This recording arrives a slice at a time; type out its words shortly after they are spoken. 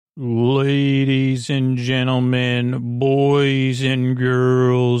Ladies and gentlemen, boys and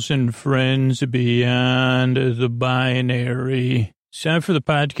girls, and friends beyond the binary. It's time for the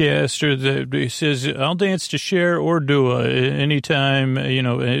podcaster that says, I'll dance to Cher or Dua anytime,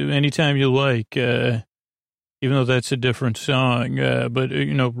 anytime you like, even though that's a different song. But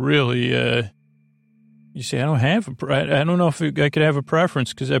really, you say, I don't know if I could have a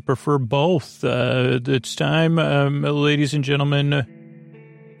preference because I prefer both. It's time, ladies and gentlemen,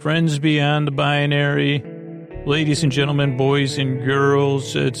 friends beyond the binary, ladies and gentlemen, boys and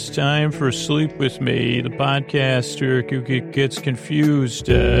girls, it's time for Sleep With Me, the podcaster who gets confused.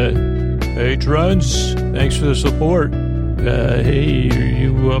 Hey, Truds, thanks for the support. Hey,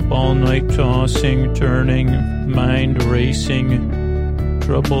 you up all night tossing, turning, mind racing,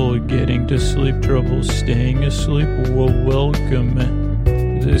 trouble getting to sleep, trouble staying asleep? Well, welcome.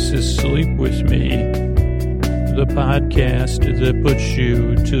 This is Sleep With Me, the podcast that puts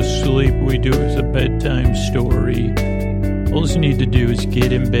you to sleep. We do it as a bedtime story. All you need to do is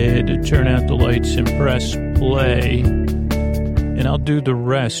get in bed, turn out the lights, and press play. And I'll do the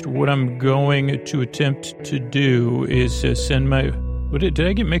rest. What I'm going to attempt to do is send my... Did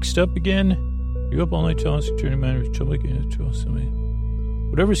I get mixed up again? You up all night tossing, turning mind with trouble getting to somebody.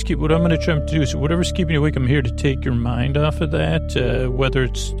 What I'm going to try to do is whatever's keeping you awake, I'm here to take your mind off of that, whether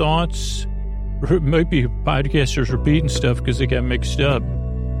it's thoughts... It might be podcasters repeating stuff because they got mixed up.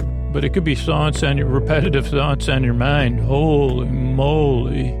 But it could be repetitive thoughts on your mind. Holy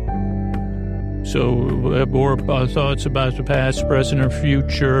moly. So, or thoughts about the past, present, or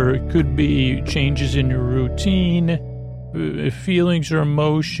future. It could be changes in your routine, feelings or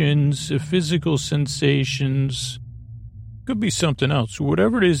emotions, physical sensations. Could be something else.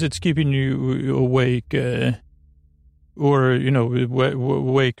 Whatever it is that's keeping you awake, or,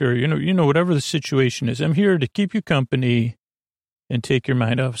 wake, or, whatever the situation is. I'm here to keep you company and take your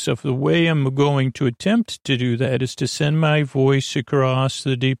mind off stuff. The way I'm going to attempt to do that is to send my voice across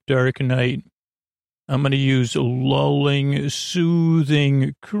the deep, dark night. I'm going to use lulling,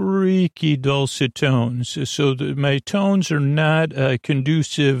 soothing, creaky, dulcet tones so that my tones are not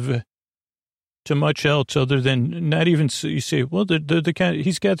conducive to much else other than not even, you say, well, the kind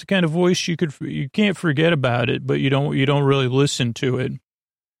he's got the kind of voice you can't forget about it, but you don't really listen to it.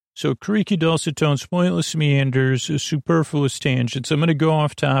 So creaky dulcet tones, pointless meanders, superfluous tangents. I'm going to go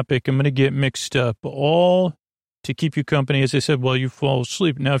off topic. I'm going to get mixed up, all to keep you company, as I said, while you fall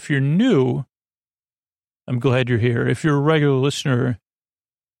asleep. Now, if you're new, I'm glad you're here. If you're a regular listener,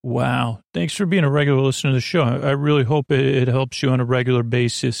 wow, thanks for being a regular listener to the show. I really hope it helps you on a regular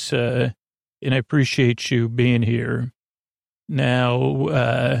basis, and I appreciate you being here.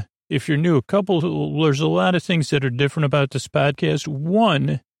 Now, if you're new, there's a lot of things that are different about this podcast.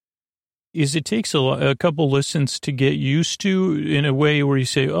 One is it takes a couple listens to get used to, in a way where you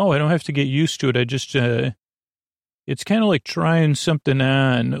say, oh, I don't have to get used to it. I just, it's kind of like trying something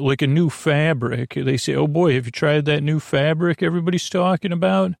on, like a new fabric. They say, oh boy, have you tried that new fabric everybody's talking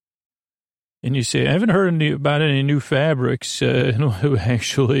about? And you say, I haven't heard about any new fabrics.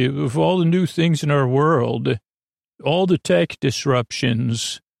 Actually, of all the new things in our world, all the tech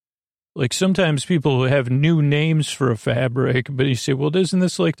disruptions, like sometimes people have new names for a fabric, but you say, well, isn't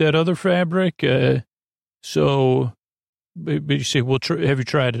this like that other fabric? But you say, well, have you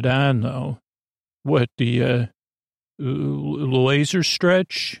tried it on, though? What, the laser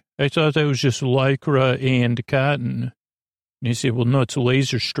stretch? I thought that was just Lycra and cotton. And you say, well, no, it's a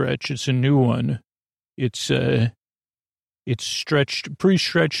laser stretch. It's a new one. It's stretched,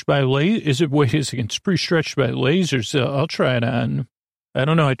 pre-stretched by it's pre-stretched by lasers. I'll try it on. I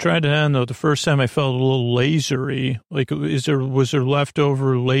don't know. I tried it on, though. The first time I felt a little lasery. Like, was there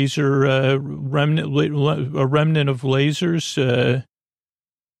leftover laser, a remnant of lasers? That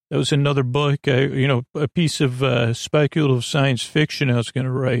was another book, a piece of speculative science fiction I was going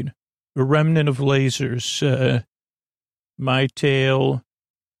to write. A remnant of lasers. My tale,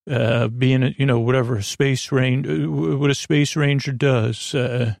 being, whatever what a space ranger does,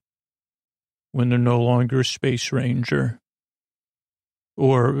 when they're no longer a space ranger.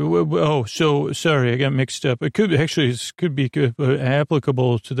 So sorry, I got mixed up. This could be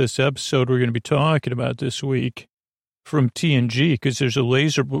applicable to this episode we're going to be talking about this week from TNG, because there's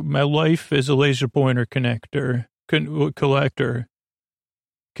my life is a laser pointer collector.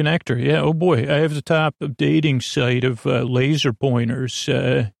 Connector, yeah. Oh boy, I have the top dating site of laser pointers,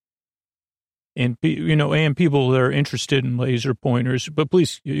 and people that are interested in laser pointers. But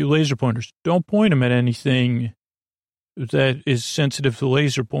please, you laser pointers, don't point them at anything that is sensitive to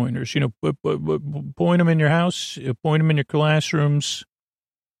laser pointers. Point them in your house, point them in your classrooms,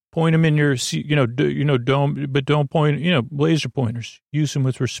 Point them in your, don't point, laser pointers. Use them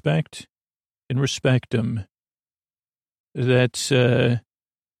with respect and respect them. That's,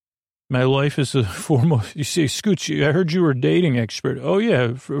 my life is the foremost. You say, Scooch, I heard you were a dating expert. Oh,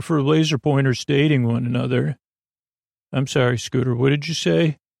 yeah, for laser pointers dating one another. I'm sorry, Scooter. What did you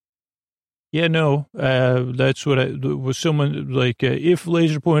say? Yeah, no, that's what was someone like, if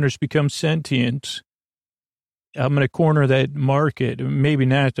laser pointers become sentient, I'm going to corner that market. Maybe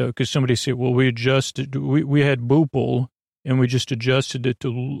not, though, because somebody said, well, we had Boople, and we just adjusted it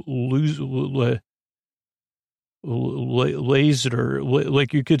to laser.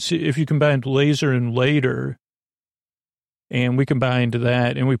 Like you could see, if you combined laser and later, and we combined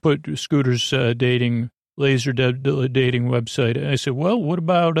that, and we put Scooter's dating website. And I said, well, what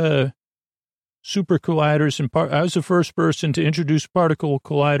about super colliders? And I was the first person to introduce particle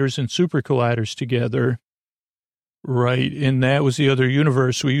colliders and super colliders together. Right. And that was the other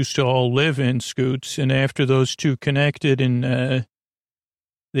universe we used to all live in, Scoots. And after those two connected and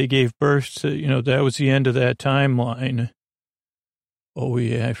they gave birth to, that was the end of that timeline. Oh,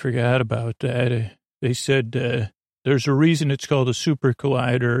 yeah, I forgot about that. They said there's a reason it's called a super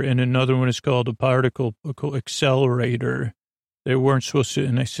collider and another one is called a particle accelerator. They weren't supposed to.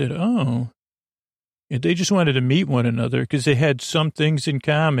 And I said, oh, and they just wanted to meet one another because they had some things in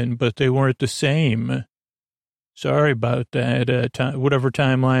common, but they weren't the same. Sorry about that, whatever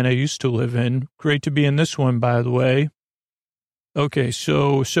timeline I used to live in. Great to be in this one, by the way. Okay,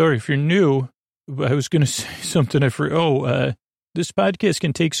 so sorry if you're new. I was going to say something I forgot. This podcast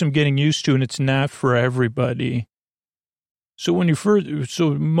can take some getting used to, and it's not for everybody. So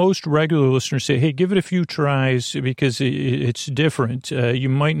most regular listeners say, hey, give it a few tries because it's different. You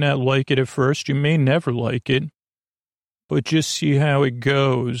might not like it at first. You may never like it, but just see how it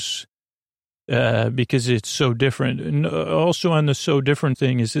goes. Because it's so different. And also on the so different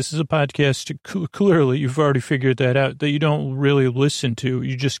thing is this is a podcast, clearly you've already figured that out, that you don't really listen to.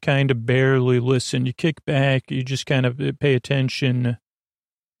 You just kind of barely listen. You kick back, you just kind of pay attention,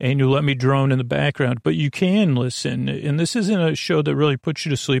 and you let me drone in the background. But you can listen, and this isn't a show that really puts you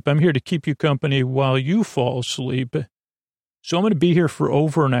to sleep. I'm here to keep you company while you fall asleep. So I'm going to be here for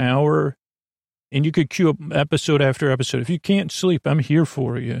over an hour, and you could queue up episode after episode. If you can't sleep, I'm here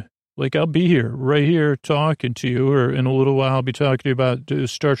for you. Like, I'll be here, right here, talking to you, or in a little while I'll be talking to you about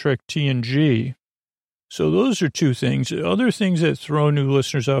Star Trek TNG. So those are two things. Other things that throw new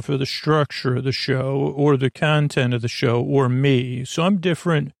listeners off are the structure of the show, or the content of the show, or me. So I'm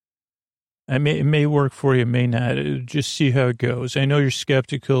different. It may work for you, it may not. Just see how it goes. I know you're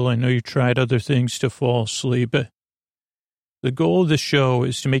skeptical. I know you tried other things to fall asleep. The goal of the show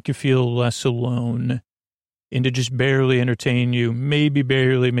is to make you feel less alone, and to just barely entertain you, maybe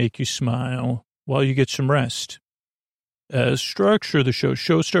barely make you smile while you get some rest. Structure of the show.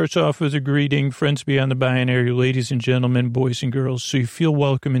 Show starts off with a greeting, friends beyond the binary, ladies and gentlemen, boys and girls, so you feel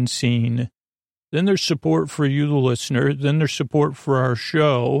welcome and seen. Then there's support for you, the listener. Then there's support for our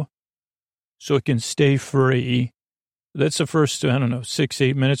show, so it can stay free. That's the first,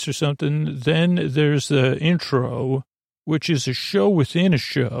 6-8 minutes or something. Then there's the intro, which is a show within a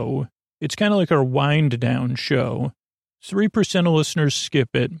show. It's kind of like our wind down show. 3% of listeners skip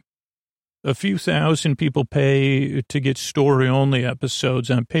it. A few thousand people pay to get story only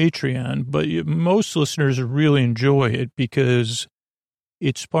episodes on Patreon, but most listeners really enjoy it because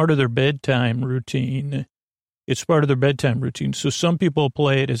it's part of their bedtime routine. So some people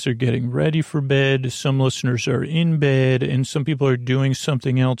play it as they're getting ready for bed. Some listeners are in bed and some people are doing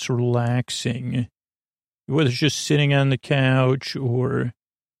something else relaxing, whether it's just sitting on the couch or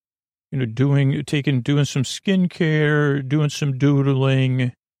doing some skincare, doing some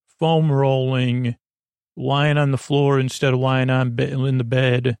doodling, foam rolling, lying on the floor instead of lying in the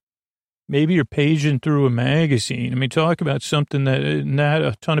bed. Maybe you're paging through a magazine. I mean, talk about something that not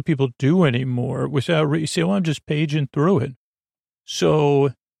a ton of people do anymore without, you say, well, I'm just paging through it.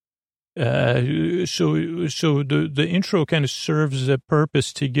 So the intro kind of serves that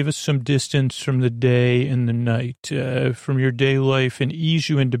purpose to give us some distance from the day and the night, from your day life, and ease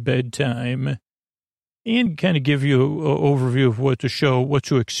you into bedtime, and kind of give you an overview of what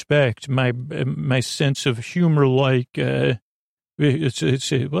to expect. My sense of humor,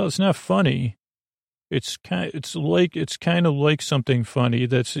 it's not funny. It's kind of like something funny.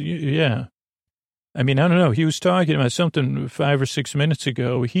 That's, yeah. I mean, I don't know. He was talking about something 5 or 6 minutes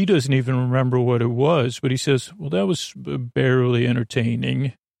ago. He doesn't even remember what it was, but he says, well, that was barely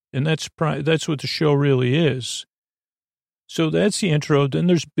entertaining. And that's what the show really is. So that's the intro. Then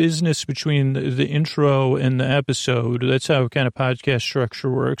there's business between the intro and the episode. That's how kind of podcast structure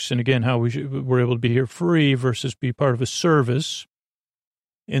works. And again, how we're able to be here free versus be part of a service.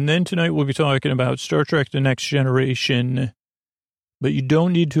 And then tonight we'll be talking about Star Trek The Next Generation. But you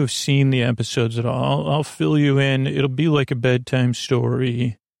don't need to have seen the episodes at all. I'll fill you in. It'll be like a bedtime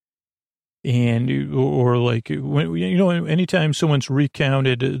story. Or like, when, anytime someone's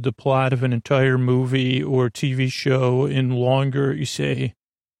recounted the plot of an entire movie or TV show in longer, you say,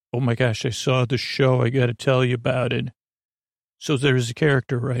 oh my gosh, I saw the show. I got to tell you about it. So there's a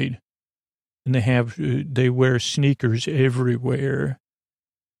character, right? And they wear sneakers everywhere.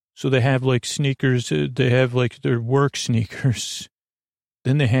 So they have like sneakers, they have like their work sneakers.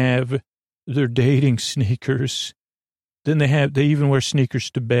 Then they have their dating sneakers. Then they even wear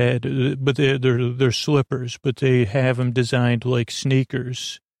sneakers to bed, but they're slippers, but they have them designed like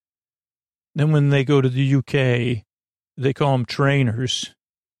sneakers. Then when they go to the UK, they call them trainers.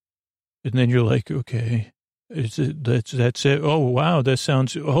 And then you're like, okay, that's it. Oh, wow, that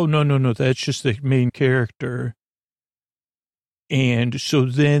sounds, oh, no, that's just the main character. And so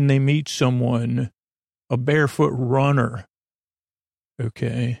then they meet someone, a barefoot runner.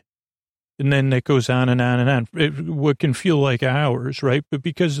 Okay. And then that goes on and on and on. What can feel like hours, right? But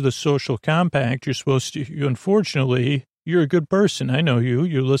because of the social compact, you're supposed to, unfortunately, you're a good person. I know you.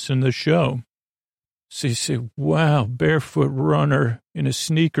 You listen to the show. So you say, wow, barefoot runner and a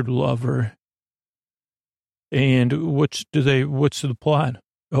sneaker lover. And what's the plot?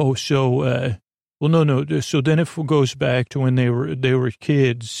 Oh, so, well, no. So then it goes back to when they were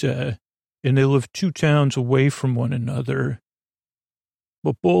kids, and they lived 2 towns away from one another.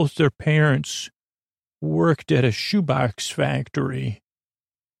 But both their parents worked at a shoebox factory.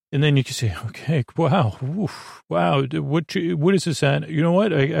 And then you can say, okay, wow, oof, wow, what is this at? You know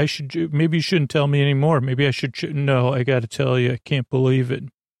what? I should, maybe you shouldn't tell me anymore. Maybe I should, no, I got to tell you, I can't believe it.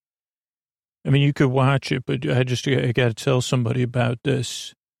 I mean, you could watch it, but I got to tell somebody about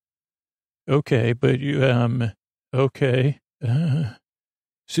this. Okay, but okay.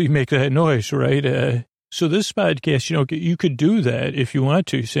 So you make that noise, right? So this podcast, you could do that if you want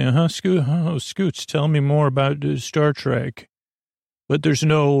to. You say, Scoots, tell me more about Star Trek. But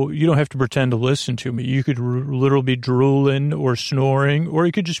you don't have to pretend to listen to me. You could literally be drooling or snoring, or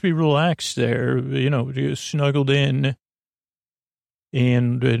you could just be relaxed there, snuggled in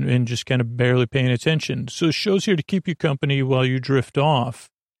and just kind of barely paying attention. So the show's here to keep you company while you drift off.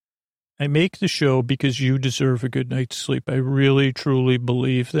 I make the show because you deserve a good night's sleep. I really, truly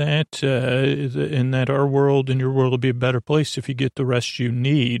believe that, and that our world and your world will be a better place if you get the rest you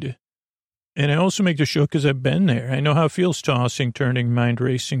need. And I also make the show because I've been there. I know how it feels tossing, turning, mind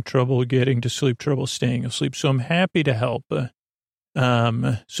racing, trouble getting to sleep, trouble staying asleep. So I'm happy to help.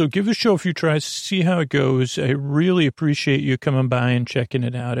 So give the show a few tries, see how it goes. I really appreciate you coming by and checking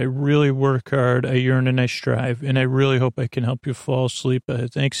it out. I really work hard. I yearn and I strive, and I really hope I can help you fall asleep.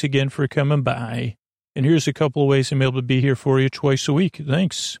 Thanks again for coming by. And here's a couple of ways I'm able to be here for you twice a week.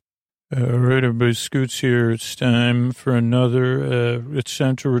 Thanks. All right, everybody, Scoots here. It's time for it's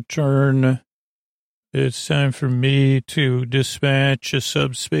time to return. It's time for me to dispatch a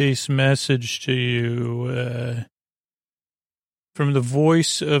subspace message to you, from the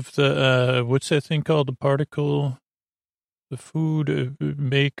voice of the, what's that thing called? The particle, the food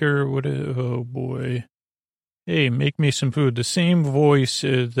maker. Oh boy. Hey, make me some food. The same voice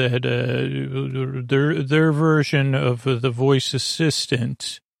that, their version of the voice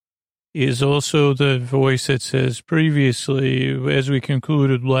assistant is also the voice that says previously, as we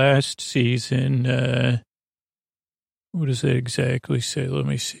concluded last season, what does that exactly say? Let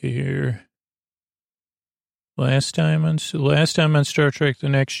me see here. Last time on Star Trek The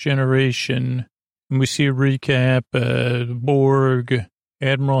Next Generation, we see a recap, Borg,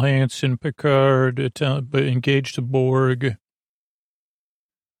 Admiral Hansen, Picard, engaged the Borg,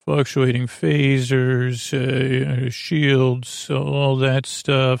 fluctuating phasers, shields, all that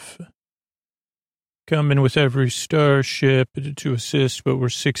stuff. Coming with every starship to assist, but we're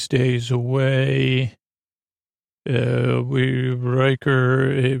 6 days away. Riker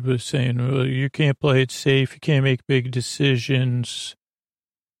was saying, well, you can't play it safe. You can't make big decisions.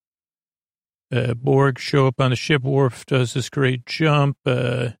 Borg show up on the ship. Worf does this great jump,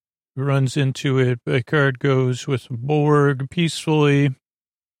 runs into it. Picard goes with Borg peacefully.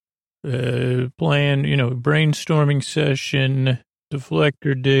 Plan, brainstorming session,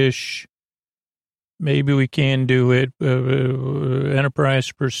 deflector dish. Maybe we can do it.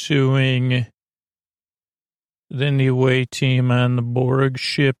 Enterprise pursuing. Then the away team on the Borg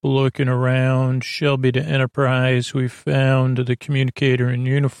ship looking around. Shelby to Enterprise. We found the communicator in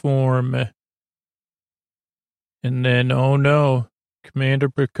uniform. And then, oh no, Commander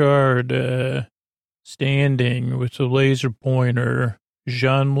Picard standing with a laser pointer.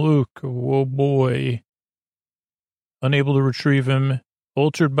 Jean-Luc, oh boy. Unable to retrieve him.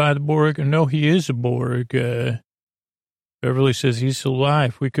 Altered by the Borg? No, he is a Borg. Beverly says he's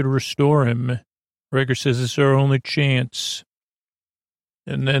alive. We could restore him. Riker says it's our only chance.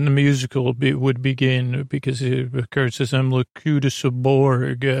 And then the musical would begin because Picard says, I'm Locutus of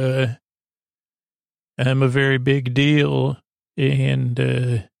Borg. I'm a very big deal.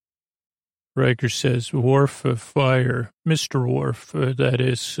 And Riker says, Worf, fire. Mr. Worf, that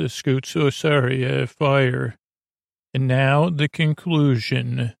is, Scoot. So sorry, fire. And now the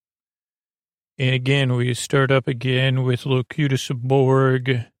conclusion. And again, we start up again with Locutus of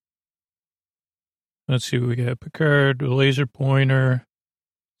Borg. Let's see, we got Picard, laser pointer,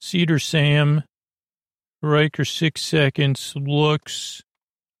 Cedar Sam, Riker 6 seconds, looks.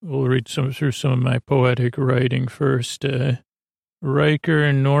 We'll read through some of my poetic writing first. Riker,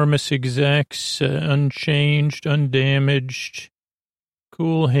 enormous execs, unchanged, undamaged,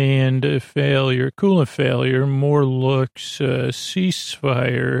 cool hand, failure, cool and failure, more looks,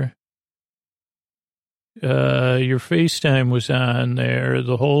 ceasefire. Your FaceTime was on there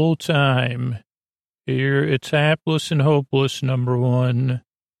the whole time. Here, it's hapless and hopeless, number one.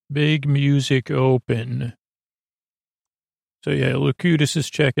 Big music open. So, yeah, Locutus is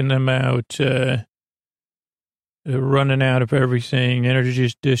checking them out, running out of everything.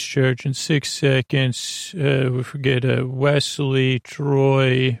 Energy discharge in 6 seconds. We forget Wesley,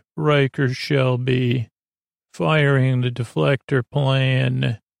 Troy, Riker, Shelby, firing the deflector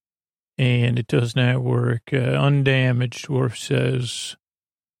plan, and it does not work. Undamaged, Worf says.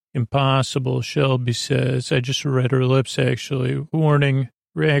 Impossible, Shelby says. I just read her lips, actually. Warning,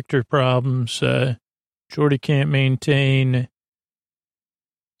 reactor problems. Geordi can't maintain.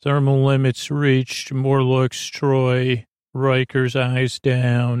 Thermal limits reached. More looks, Troy. Riker's eyes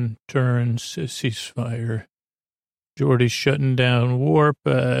down. Turns, ceasefire. Geordi's shutting down warp.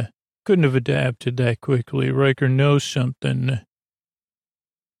 Couldn't have adapted that quickly. Riker knows something.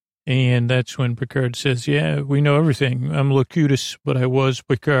 And that's when Picard says, yeah, we know everything. I'm Locutus, but I was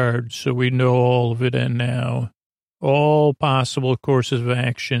Picard, so we know all of it and now. All possible courses of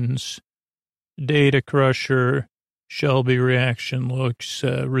actions. Data crusher, Shelby reaction looks,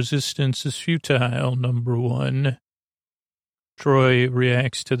 resistance is futile, number one. Troy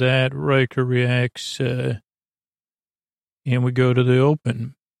reacts to that, Riker reacts, and we go to the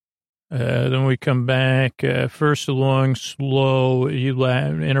open. Then we come back, first a long, slow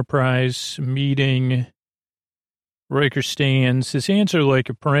Enterprise meeting. Riker stands. His hands are like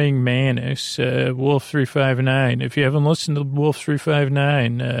a praying mantis. Wolf 359. If you haven't listened to Wolf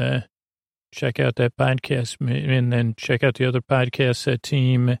 359, check out that podcast and then check out the other podcasts that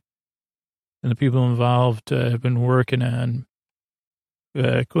team and the people involved have been working on.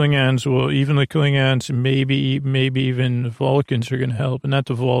 Klingons, well, even the Klingons, maybe even the Vulcans are going to help. Not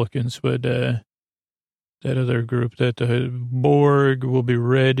the Vulcans, but that other group, that the Borg will be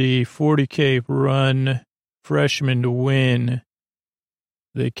ready. 40K run, freshman to win.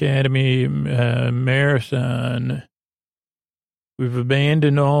 The Academy Marathon. We've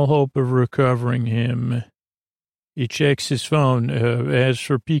abandoned all hope of recovering him. He checks his phone. As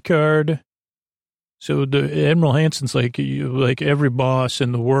for Picard... So the Admiral Hanson's like every boss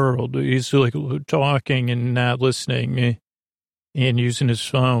in the world. He's like talking and not listening and using his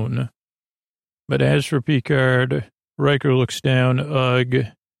phone. But as for Picard, Riker looks down. Ugh.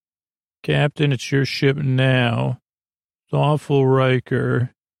 Captain, it's your ship now. Thoughtful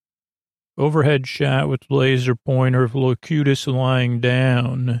Riker. Overhead shot with laser pointer of Locutus lying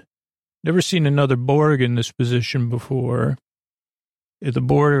down. Never seen another Borg in this position before. The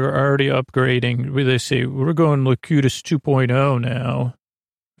Borg are already upgrading. They say, we're going Locutus 2.0 now.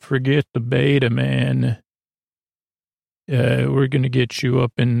 Forget the beta, man. We're going to get you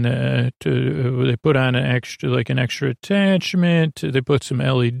up in, they put on an extra attachment. They put some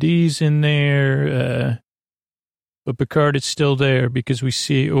LEDs in there. But Picard is still there because we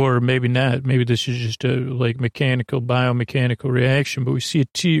see, or maybe not, maybe this is just a biomechanical reaction, but we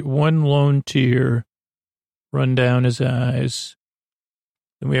see one lone tear run down his eyes.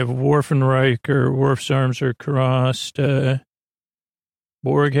 Then we have Worf and Riker. Worf's arms are crossed.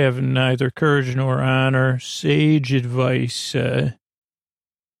 Borg have neither courage nor honor. Sage advice.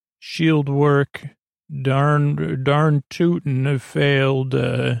 Shield work. Darn tootin' have failed.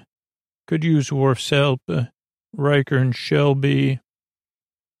 Could use Worf's help. Riker and Shelby.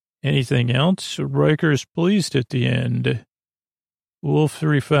 Anything else? Riker is pleased at the end. Wolf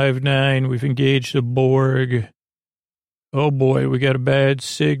 359. We've engaged the Borg. Oh boy, we got a bad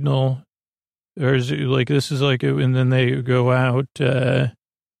signal. There's and then they go out, and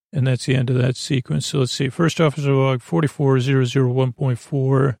that's the end of that sequence. So let's see. First officer log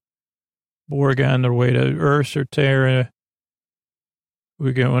 44001.4. Borg on their way to Earth or Terra.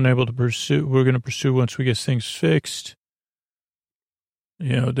 we're going to pursue once we get things fixed.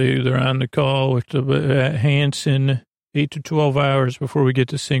 They're on the call with the Hanson 8 to 12 hours before we get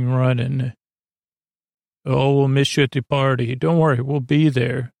this thing running. Oh, we'll miss you at the party. Don't worry, we'll be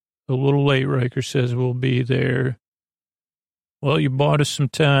there. A little late, Riker says we'll be there. Well, you bought us some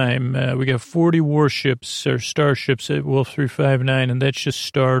time. We got 40 warships or starships at Wolf 359, and that's just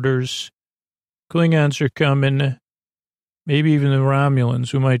starters. Klingons are coming. Maybe even the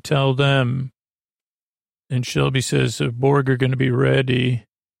Romulans. We might tell them. And Shelby says Borg are going to be ready.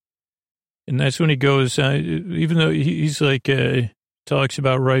 And that's when he goes, even though he's like, talks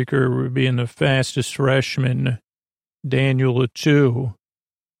about Riker being the fastest freshman, Daniel at 2.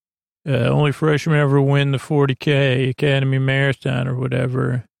 Only freshman ever win the 40K Academy Marathon or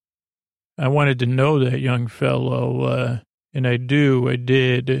whatever. I wanted to know that young fellow, and I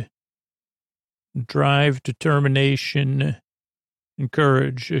did. Drive, determination, and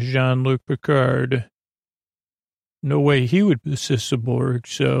courage, Jean-Luc Picard. No way he would assist the Borg,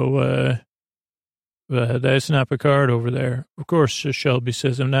 so that's not Picard over there. Of course, Shelby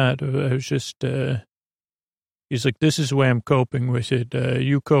says I'm not. I was just... He's like, this is the way I'm coping with it.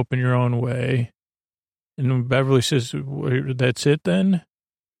 You cope in your own way. And Beverly says, that's it then?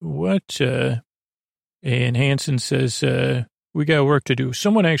 What? And Hanson says, we got work to do.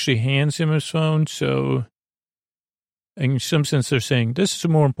 Someone actually hands him his phone. So in some sense, they're saying this is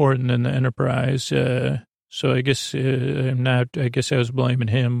more important than the Enterprise. So I guess I guess I was blaming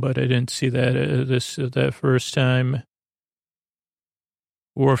him, but I didn't see that that first time.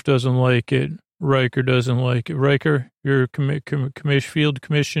 Worf doesn't like it. Riker doesn't like it. Riker, you're field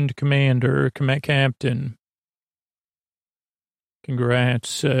commissioned commander, captain.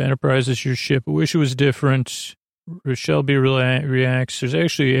 Congrats. Enterprise is your ship. I wish it was different. Shelby reacts. There's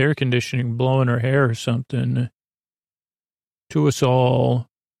actually air conditioning blowing her hair or something. To us all.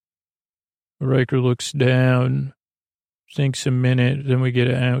 Riker looks down, thinks a minute. Then we get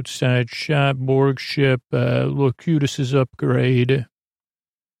an outside shot. Borg ship. Locutus's upgrade.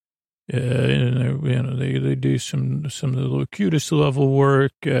 They do some of the Locutus level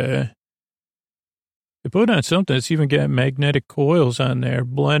work. They put on something that's even got magnetic coils on there.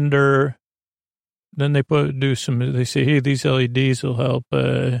 Blender. Then they they say, hey, these LEDs will help.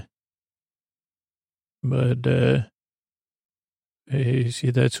 Hey,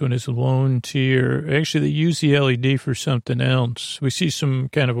 see, that's when it's lone tier. Actually, they use the LED for something else. We see some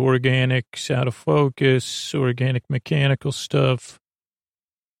kind of organics out of focus, organic mechanical stuff.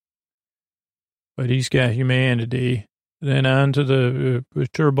 But he's got humanity. Then on to the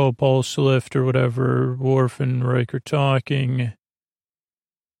turbo pulse lift or whatever. Worf and Riker talking.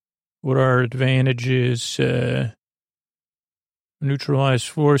 What are our advantages? Neutralize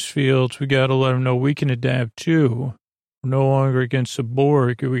force fields. We got to let them know we can adapt too. We're no longer against the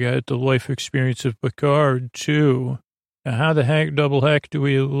Borg. We got the life experience of Picard too. Now, how the heck, double heck, do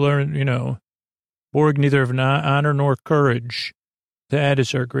we learn, Borg neither have honor nor courage. That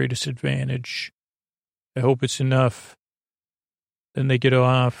is our greatest advantage. I hope it's enough. Then they get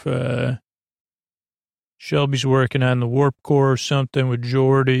off. Shelby's working on the warp core or something with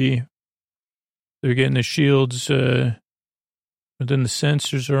Geordi. They're getting the shields, but then the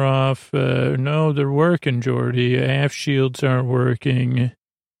sensors are off. No, they're working, Geordi. Aft shields aren't working.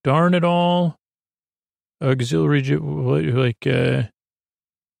 Darn it all. Auxiliary,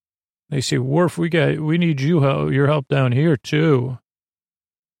 they say, Worf, we need your help down here too.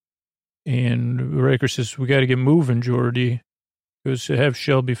 And Riker says, we got to get moving, Geordi. Goes to have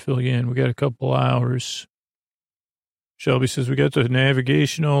Shelby fill you in. We got a couple hours. Shelby says, we got the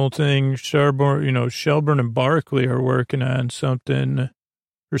navigational thing. Shelburne and Barclay are working on something.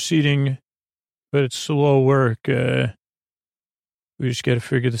 Proceeding, but it's slow work. We just got to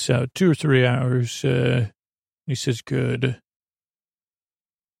figure this out. 2 or 3 hours. He says, good.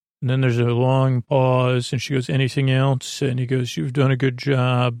 And then there's a long pause, and she goes, anything else? And he goes, you've done a good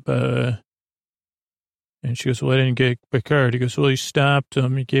job. And she goes, well, I didn't get Picard. He goes, well, he stopped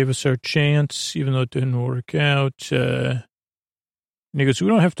him. He gave us our chance, even though it didn't work out. And he goes, we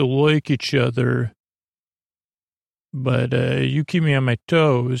don't have to like each other, but you keep me on my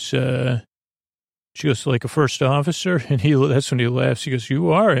toes. She goes, like a first officer? And that's when he laughs. He goes, you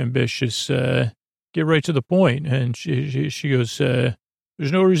are ambitious. Get right to the point. And she goes,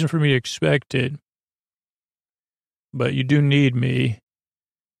 there's no reason for me to expect it, but you do need me.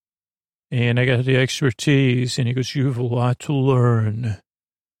 And I got the expertise. And he goes, you have a lot to learn.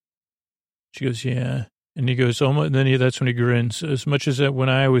 She goes, yeah. And he goes, oh, and then that's when he grins. As much as that when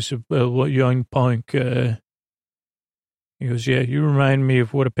I was a young punk, he goes, yeah, you remind me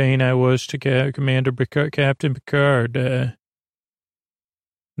of what a pain I was to Captain Picard.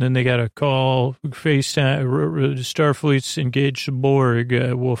 Then they got a call, FaceTime, Starfleet's engaged the Borg,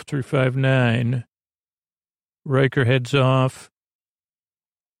 Wolf 359. Riker heads off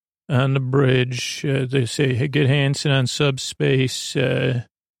on the bridge. They say, hey, get Hansen on subspace. And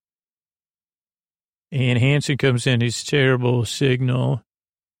Hansen comes in, he's terrible signal.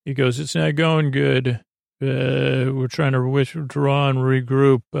 He goes, it's not going good. We're trying to withdraw and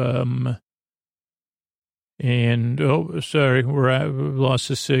regroup. We lost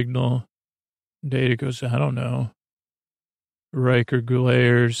the signal. Data goes, I don't know. Riker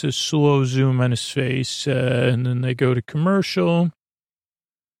glares, a slow zoom on his face, and then they go to commercial.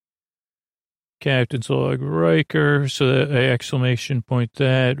 Captain's log, Riker, so that exclamation point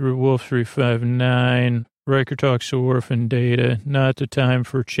that, Wolf 359. Riker talks to Worf and Data, not the time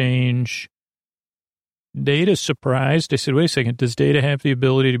for change. Data's surprised. I said, wait a second, does Data have the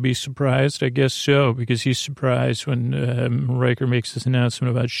ability to be surprised? I guess so, because he's surprised when Riker makes this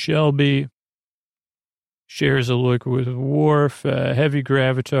announcement about Shelby. Shares a look with Worf, heavy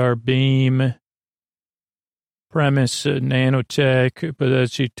gravitar beam. Premise, nanotech, but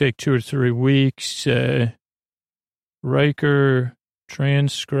that's you take 2 or 3 weeks. Riker,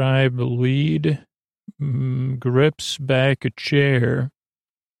 transcribe lead, grips back a chair,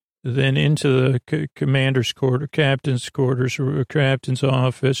 then into the commander's quarter, captain's quarters, captain's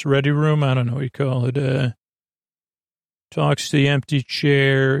office, ready room, I don't know what you call it. Talks to the empty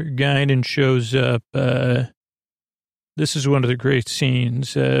chair. Guinan shows up. This is one of the great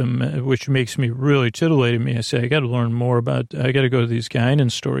scenes, which makes me really titillated me. I say, I got to learn more I got to go to these Guinan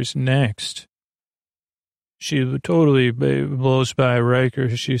stories next. She totally blows by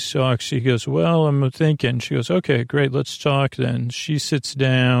Riker. She talks. He goes, well, I'm thinking. She goes, okay, great. Let's talk then. She sits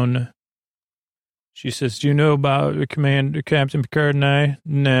down. She says, do you know about Captain Picard and I?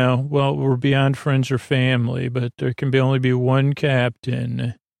 No. Well, we're beyond friends or family, but there can only be one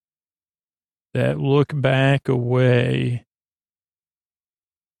captain that look back away.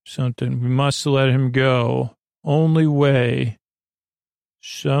 Something, we must let him go. Only way.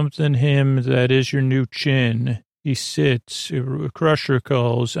 Something him that is your new chin. He sits, Crusher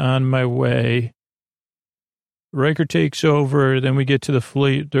calls, on my way. Riker takes over, then we get to the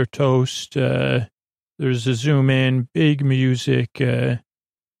fleet, their toast. There's a zoom in, big music.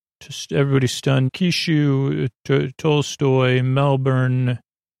 Just everybody stunned. Kishu, Tolstoy, Melbourne.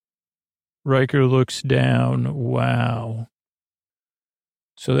 Riker looks down. Wow.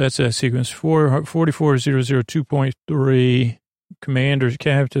 So that's that sequence. 44002.3. Commander's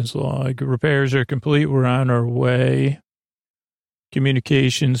captain's log. Repairs are complete. We're on our way.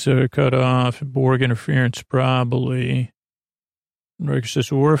 Communications are cut off. Borg interference probably. Riker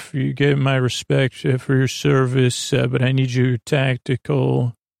says, Worf, you get my respect for your service, but I need you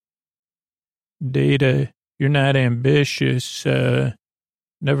tactical. Data, you're not ambitious.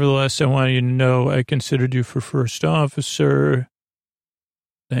 Nevertheless, I want you to know I considered you for first officer.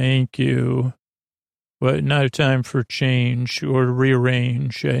 Thank you. But not a time for change or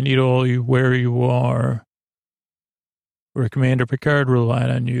rearrange. I need all you where you are. Where Commander Picard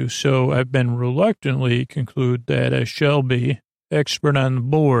relied on you. So I've been reluctantly conclude that I shall be expert on the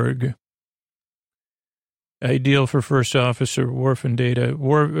Borg. Ideal for first officer, Worf and Data.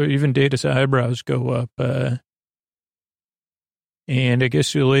 Even Data's eyebrows go up. And I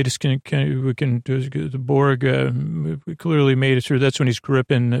guess the latest we can do is the Borg clearly made it through. That's when he's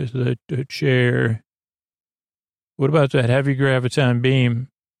gripping the chair. What about that heavy graviton beam?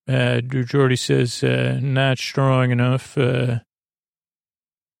 Geordi says not strong enough. And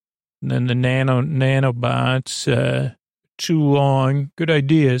then the nanobots, too long. Good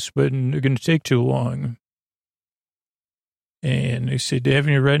ideas, but they're going to take too long. And they say,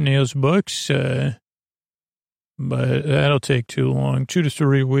 haven't you read Neil's books? But that'll take too long, 2 to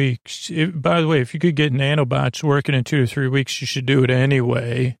 3 weeks. By the way, if you could get nanobots working in 2 to 3 weeks, you should do it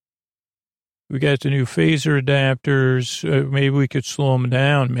anyway. We got the new phaser adapters. Maybe we could slow them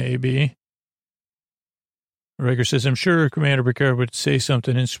down, maybe. Riker says, I'm sure Commander Picard would say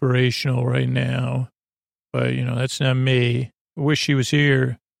something inspirational right now. But, that's not me. I wish he was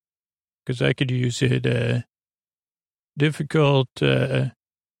here because I could use it. Difficult. He's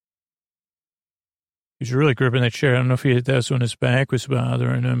really gripping that chair. I don't know if that's when his back was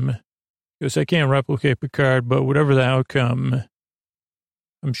bothering him. He goes, I can't replicate Picard, but whatever the outcome,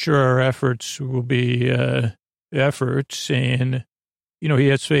 I'm sure our efforts will be efforts. And, he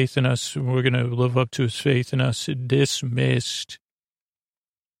has faith in us. And we're going to live up to his faith in us. Dismissed.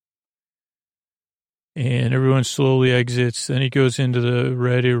 And everyone slowly exits. Then he goes into the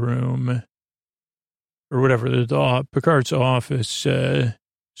ready room or whatever, Picard's office.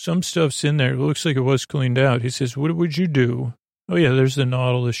 Some stuff's in there. It looks like it was cleaned out. He says, what would you do? Oh, yeah, there's the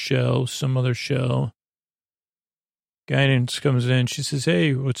Nautilus shell, some other shell. Guidance comes in. She says,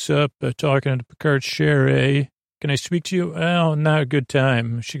 hey, what's up? Talking to Picard's chair, eh? Can I speak to you? Oh, not a good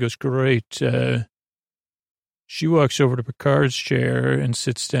time. She goes, great. She walks over to Picard's chair and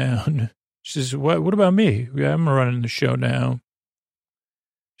sits down. She says, what about me? I'm running the show now.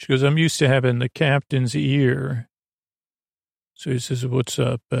 She goes, I'm used to having the captain's ear. So he says, what's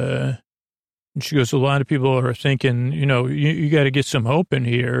up? And she goes, a lot of people are thinking, you got to get some hope in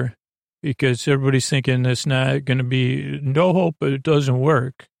here because everybody's thinking it's not going to be no hope, but it doesn't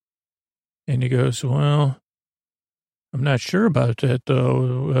work. And he goes, well, I'm not sure about that,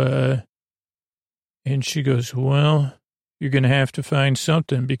 though. And she goes, well, you're going to have to find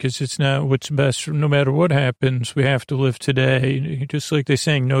something because it's not what's best. No matter what happens, we have to live today. Just like they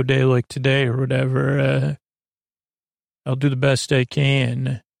saying no day like today or whatever. I'll do the best I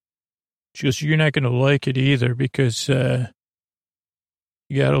can. She goes, you're not going to like it either because you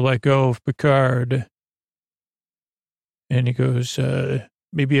got to let go of Picard. And he goes,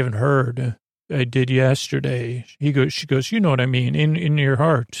 maybe you haven't heard. I did yesterday. She goes, you know what I mean, in your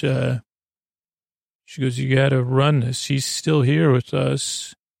heart. She goes, you got to run this. He's still here with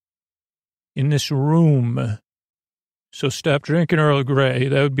us in this room. So stop drinking Earl Grey.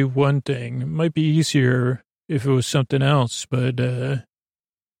 That would be one thing. It might be easier if it was something else, but, and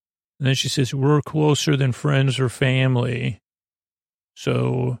then she says, we're closer than friends or family.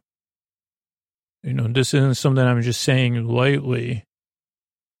 So, this isn't something I'm just saying lightly.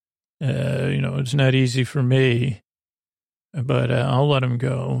 It's not easy for me, but I'll let him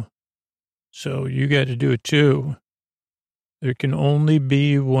go. So you got to do it too. There can only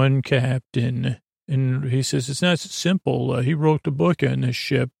be one captain. And he says, it's not simple. He wrote the book on this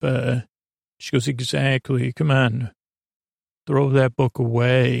ship. She goes, exactly. Come on. Throw that book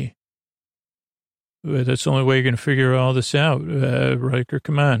away. That's the only way you're going to figure all this out, Riker.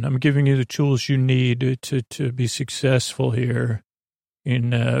 Come on. I'm giving you the tools you need to be successful here.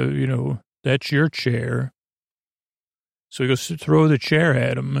 And, that's your chair. So he goes to throw the chair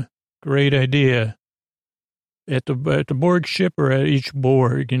at him. Great idea. At the Borg ship or at each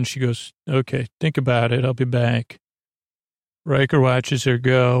Borg? And she goes, okay, think about it. I'll be back. Riker watches her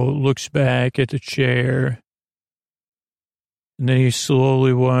go, looks back at the chair. And then he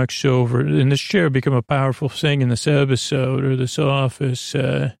slowly walks over. And this chair become a powerful thing in this episode or this office.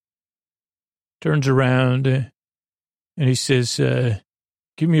 Turns around and he says,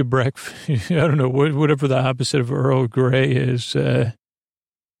 give me a breakfast. I don't know, whatever the opposite of Earl Grey is.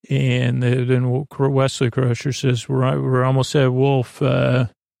 And then Wesley Crusher says, we're almost at Wolf,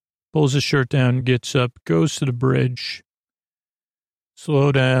 pulls his shirt down, gets up, goes to the bridge.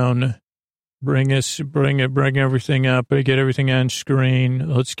 Slow down. Bring everything up. Get everything on screen.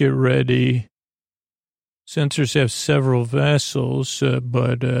 Let's get ready. Sensors have several vessels,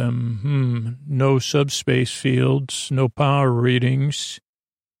 but no subspace fields, no power readings,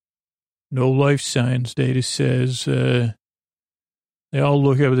 no life signs, data says. They all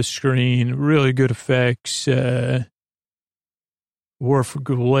look up at the screen. Really good effects. Worf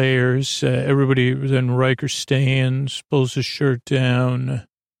glares. Everybody, then Riker stands, pulls his shirt down.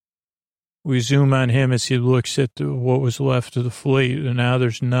 We zoom on him as he looks at what was left of the fleet, and now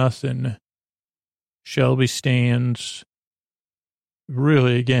there's nothing. Shelby stands.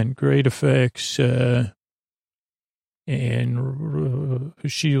 Really, again, great effects. And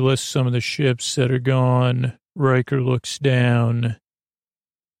she lists some of the ships that are gone. Riker looks down.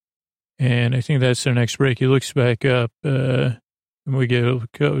 And I think that's their next break. He looks back up, and we get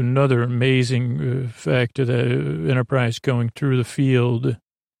another amazing effect of the Enterprise going through the field.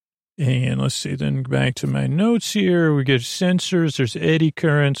 And let's see, then back to my notes here. We get sensors. There's eddy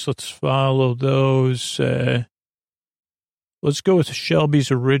currents. Let's follow those. Let's go with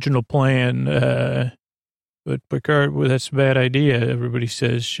Shelby's original plan. But Picard, well, that's a bad idea, everybody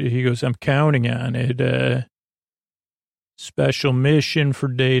says. He goes, I'm counting on it. Special mission for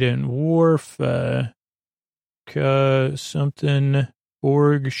Data and Worf. Something.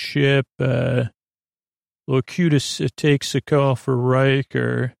 Borg ship. Locutus takes a call for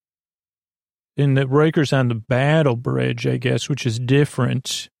Riker. And the Riker's on the battle bridge, I guess, which is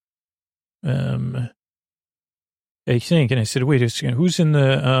different. I think. And I said, wait a second, who's in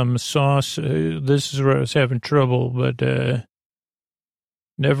the sauce? This is where I was having trouble, but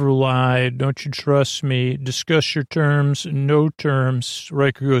never lied. Don't you trust me? Discuss your terms. No terms.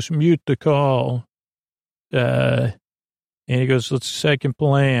 Riker goes, mute the call. And he goes, let's second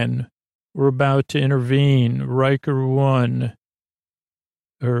plan. We're about to intervene. Riker 1.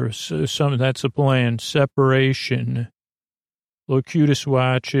 Or some, that's a plan. Separation. Locutus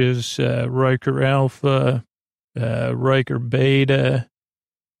watches. Riker Alpha. Riker Beta,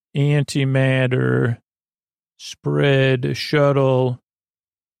 antimatter, spread, shuttle,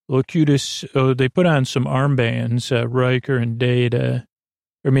 Locutus. Oh, they put on some armbands, Riker and Data.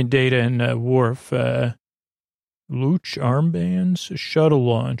 Data and Worf. Luch armbands, shuttle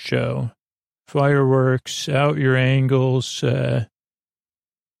launch, fireworks, out your angles. There's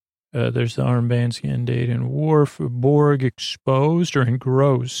the armbands again, Data and Worf. Borg exposed or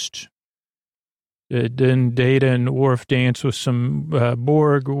engrossed. Then Data and Worf dance with some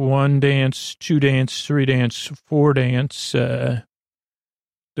Borg. 1 dance, 2 dance, 3 dance, 4 dance. Then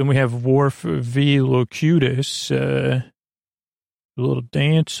we have Worf v. Locutus. A little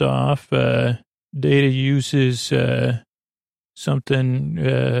dance off. Data uses something,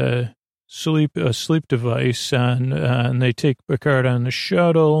 a sleep device and they take Picard on the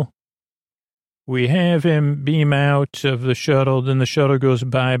shuttle. We have him beam out of the shuttle. Then the shuttle goes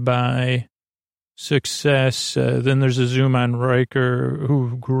bye-bye. Success. Then there's a zoom on Riker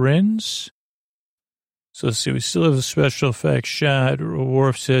who grins. So let's see. We still have a special effects shot.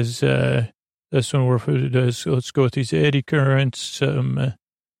 Worf says, that's when Worf does, let's go with these eddy currents.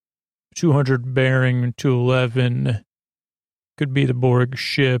 200 bearing to 11. Could be the Borg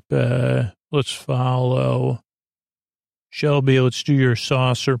ship. Let's follow. Shelby, let's do your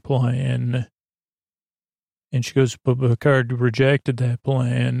saucer plan. And she goes, but Picard rejected that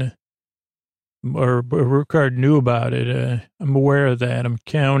plan. Or Picard knew about it. I'm aware of that. I'm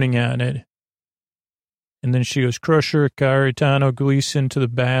counting on it. And then she goes, Crusher, Caritano, Gleason to the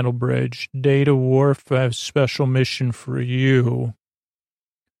battle bridge. Data, Worf, I have a special mission for you.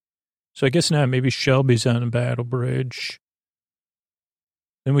 So I guess now maybe Shelby's on the battle bridge.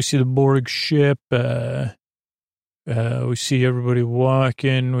 Then we see the Borg ship. We see everybody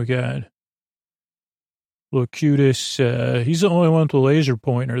walking. We got Locutus. He's the only one with the laser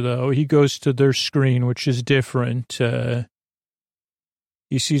pointer, though. He goes to their screen, which is different.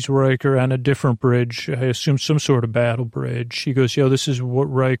 He sees Riker on a different bridge. I assume some sort of battle bridge. He goes, yo, this is what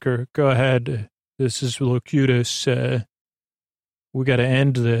Riker. Go ahead. This is Locutus. We got to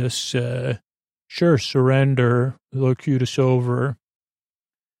end this. Sure, surrender. Locutus over.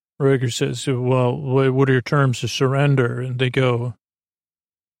 Riker says, well, what are your terms of surrender? And they go,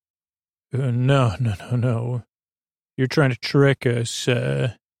 no. You're trying to trick us.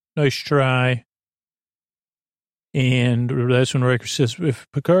 Nice try. And that's when Riker says, if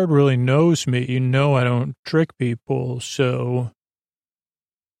Picard really knows me, you know I don't trick people, so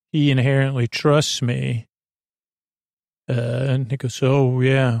he inherently trusts me. And he goes, oh,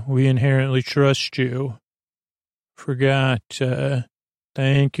 yeah, we inherently trust you. Forgot.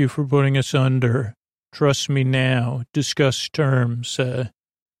 Thank you for putting us under. Trust me now. Discuss terms.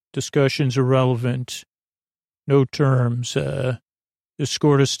 Discussions irrelevant. No terms.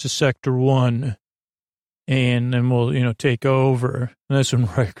 Escort us to Sector 1. And then we'll, take over. And that's when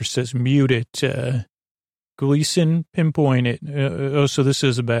Riker says, mute it. Gleason, pinpoint it. So this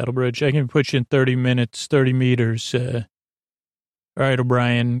is a battle bridge. I can put you in 30 minutes, 30 meters. All right,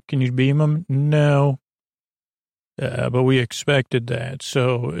 O'Brien, can you beam him? No. But we expected that.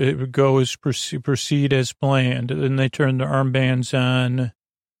 So it would go as proceed as planned. Then they turn the armbands on.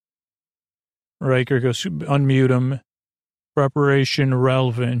 Riker goes, unmute him. Preparation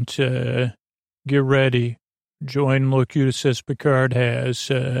relevant. Get ready. Join Locutus as Picard has.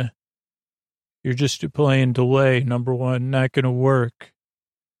 You're just playing delay, number one. Not going to work.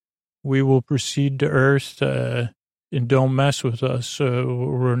 We will proceed to Earth, and don't mess with us.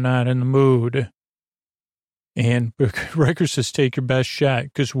 We're not in the mood. And Riker says, take your best shot,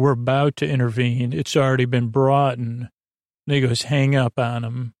 because we're about to intervene. It's already been brought in. And he goes, hang up on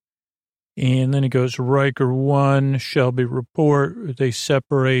him. And then he goes, Riker 1, Shelby report. They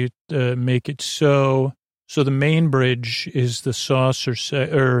separate, make it so. So the main bridge is the saucer,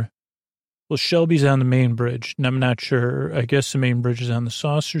 Shelby's on the main bridge, and I'm not sure. I guess the main bridge is on the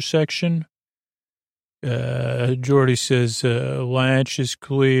saucer section. Geordi says, latch is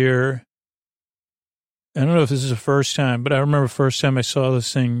clear. I don't know if this is the first time, but I remember the first time I saw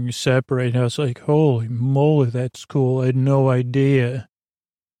this thing separate, I was like, holy moly, that's cool. I had no idea.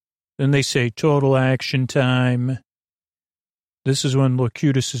 Then they say total action time. This is when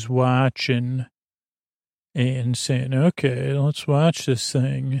Locutus is watching and saying, okay, let's watch this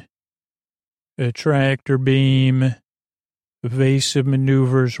thing. A tractor beam, evasive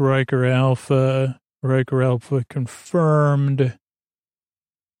maneuvers, Riker Alpha confirmed.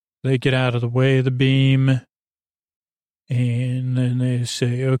 They get out of the way of the beam. And then they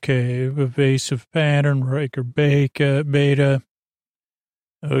say, okay, evasive pattern, Riker Beta.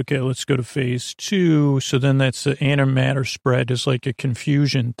 Okay, let's go to phase 2. So then that's the antimatter spread is like a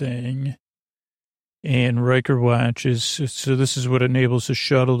confusion thing. And Riker watches. So this is what enables the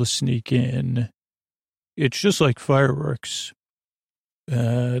shuttle to sneak in. It's just like fireworks.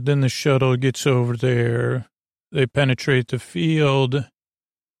 Then the shuttle gets over there. They penetrate the field.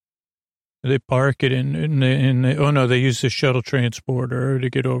 They park it they use the shuttle transporter to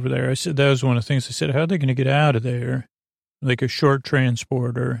get over there. I said, that was one of the things I said, how are they going to get out of there? Like a short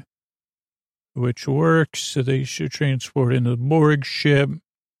transporter, which works. So they should transport into the Borg ship.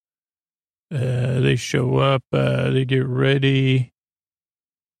 They show up, they get ready.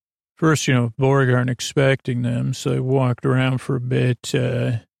 First, Borg aren't expecting them, so they walked around for a bit.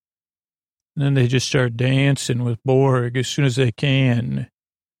 Then they just start dancing with Borg as soon as they can.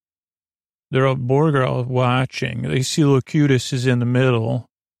 Borg are all watching. They see Locutus is in the middle,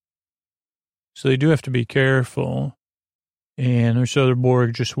 so they do have to be careful. And there's other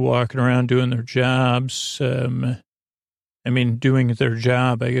Borg just walking around doing their jobs. Doing their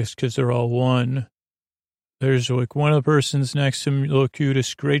job, I guess, because they're all one. There's like one of the persons next to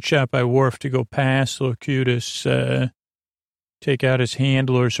Locutus. Great shot by Worf to go past Locutus, take out his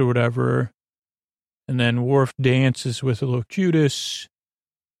handlers or whatever. And then Worf dances with Locutus.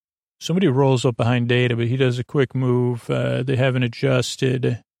 Somebody rolls up behind Data, but he does a quick move. They haven't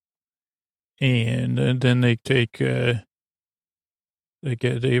adjusted. And then they take,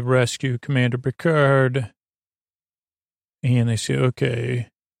 they rescue Commander Picard. And they say, okay,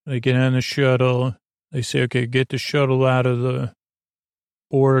 they get on the shuttle. They say, okay, get the shuttle out of the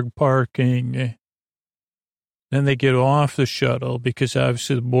Borg parking. Then they get off the shuttle because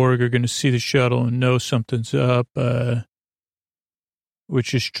obviously the Borg are going to see the shuttle and know something's up,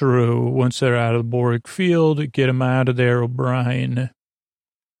 which is true. Once they're out of the Borg field, get them out of there, O'Brien. A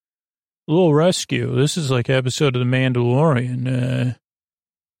little rescue. This is like episode of The Mandalorian.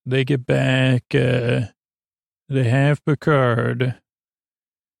 They get back. They have Picard,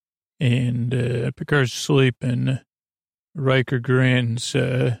 and Picard's sleeping. Riker grins,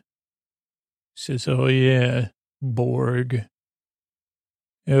 says, oh, yeah, Borg.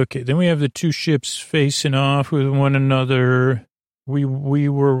 Okay, then we have the two ships facing off with one another. We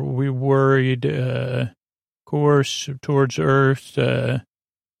worried, course towards Earth,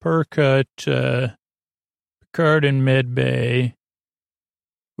 Percut, Picard and Medbay.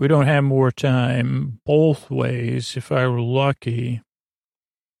 We don't have more time. Both ways, if I were lucky.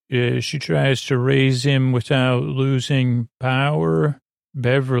 She tries to raise him without losing power.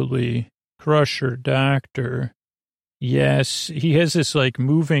 Beverly, Crusher, Doctor. Yes, he has this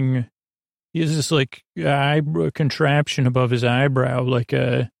contraption above his eyebrow, like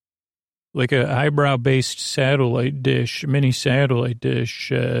a eyebrow-based satellite dish, mini satellite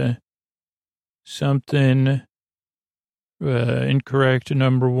dish. Something. Incorrect,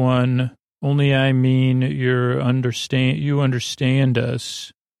 number one. Only you understand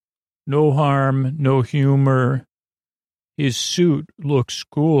us. No harm, no humor. His suit looks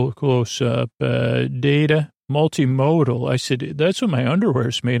cool close up. Data, multimodal. I said, that's what my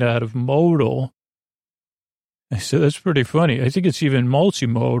underwear's made out of, modal. I said, that's pretty funny. I think it's even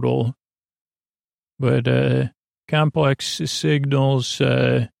multimodal. But complex signals,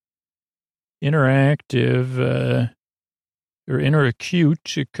 interactive, or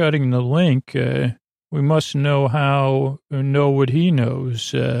interacute, cutting the link. We must know what he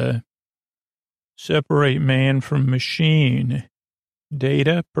knows. Separate man from machine.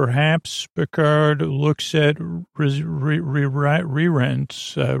 Data, perhaps. Picard looks at re-rents,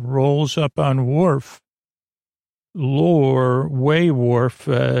 rolls up on Worf. Lore, Worf,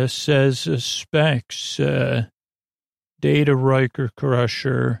 says specs. Data, Riker,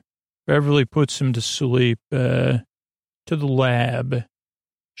 Crusher. Beverly puts him to sleep. To the lab.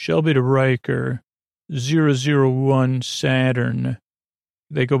 Shelby to Riker. 001 Saturn.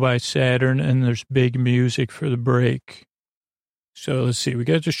 They go by Saturn, and there's big music for the break. So let's see. We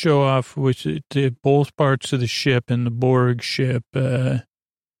got to show off both parts of the ship and the Borg ship.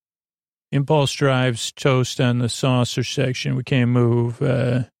 Impulse drives toast on the saucer section. We can't move.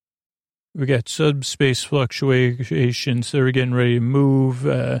 We got subspace fluctuations. They're getting ready to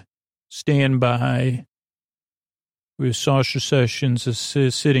move. Stand by. We have saucer sections, a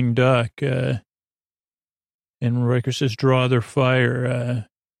sitting duck. And Riker says, draw their fire.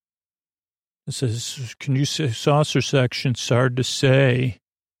 It says, can you say saucer sections? Hard to say.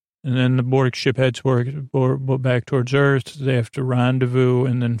 And then the Borg ship heads back towards Earth. They have to rendezvous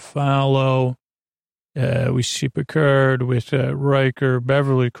and then follow. We see Picard with Riker,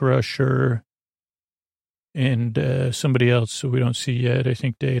 Beverly Crusher, and somebody else we don't see yet. I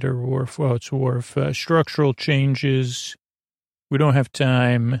think Data or Worf. Well, it's Worf. Structural changes. We don't have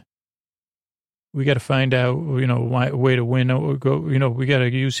time. we got to find out, way to win. We got to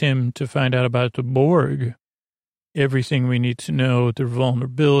use him to find out about the Borg. Everything we need to know, their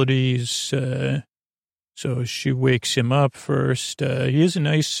vulnerabilities. So she wakes him up first. He has a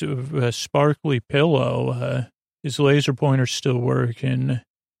nice sparkly pillow. His laser pointer's still working.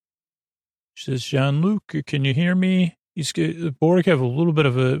 She says, Jean-Luc, can you hear me? The Borg have a little bit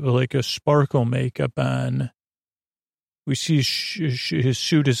of a sparkle makeup on. We see his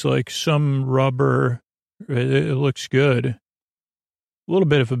suit is like some rubber. It looks good. A little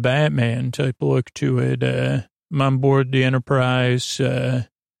bit of a Batman type look to it. I'm on board the Enterprise.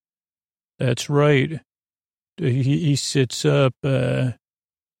 That's right. He sits up.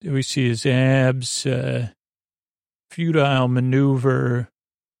 We see his abs. Futile maneuver.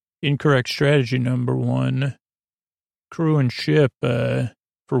 Incorrect strategy number 1. Crew and ship for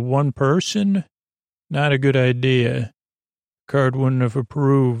one person? Not a good idea. Picard wouldn't have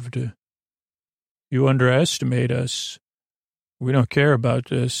approved. You underestimate us. We don't care about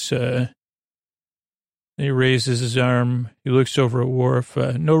this. He raises his arm. He looks over at Worf.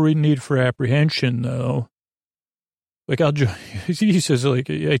 No need for apprehension, though. He says, I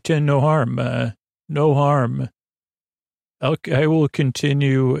tend no harm. No harm. I will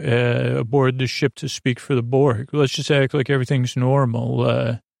continue aboard the ship to speak for the Borg. Let's just act like everything's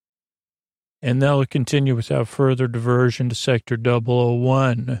normal. And they'll continue without further diversion to Sector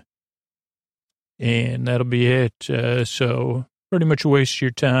 001. And that'll be it. So pretty much a waste of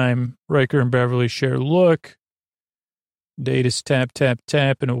your time. Riker and Beverly share a look. Data's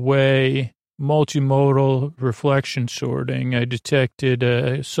tapping away. Multimodal reflection sorting. I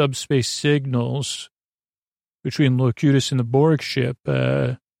detected subspace signals between Locutus and the Borg ship.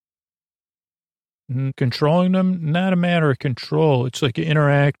 Controlling them, not a matter of control. It's like an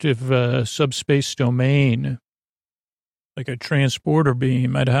interactive subspace domain, like a transporter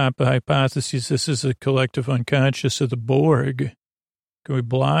beam. I'd hypothesis this is a collective unconscious of the Borg. Can we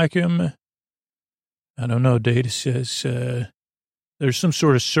block him? I don't know. Data says there's some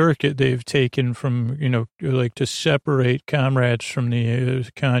sort of circuit they've taken from, to separate comrades from the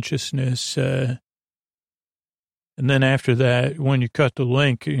consciousness. And then after that, when you cut the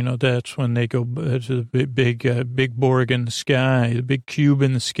link, that's when they go to the big Borg in the sky, the big cube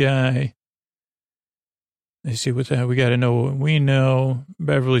in the sky. They say, with that, we got to know what we know.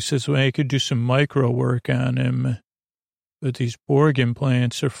 Beverly says, well, I could do some micro work on him, but these Borg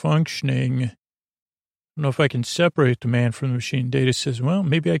implants are functioning. I don't know if I can separate the man from the machine. Data says, well,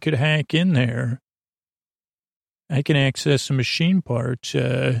 maybe I could hack in there. I can access the machine parts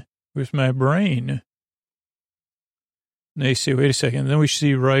with my brain. And they say, wait a second. And then we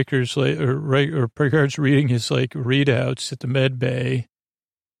see Riker's, or Picard's reading his, readouts at the med bay.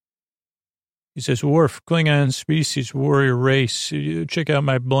 He says, Worf, Klingon species, warrior race. Check out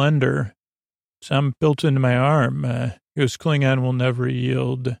my blender. Some built into my arm. He goes, Klingon will never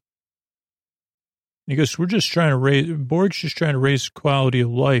yield. And he goes, Borg's just trying to raise quality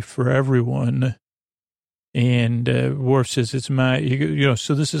of life for everyone. And Worf says, it's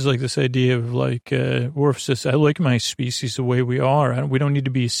so this is this idea of Worf says, I like my species the way we are. We don't need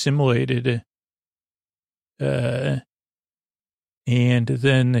to be assimilated. And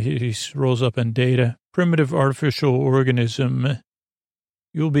then he rolls up on Data. Primitive artificial organism.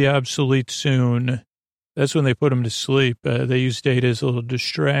 You'll be obsolete soon. That's when they put him to sleep. They use Data as a little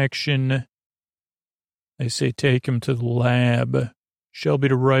distraction. They say, take him to the lab. Shelby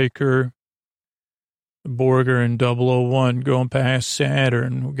to Riker. Borger and 001 going past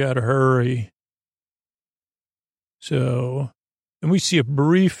Saturn. We got to hurry. So, and we see a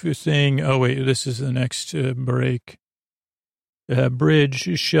brief thing. Oh, wait, this is the next break.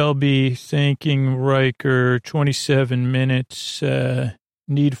 Bridge, Shelby thanking Riker, 27 minutes,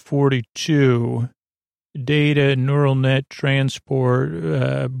 need 42. Data, neural net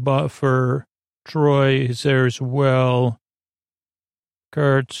transport, buffer. Troy is there as well.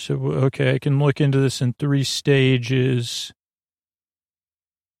 Carts, okay, I can look into this in 3 stages.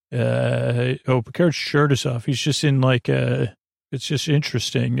 Picard's shirt is off. He's just in it's just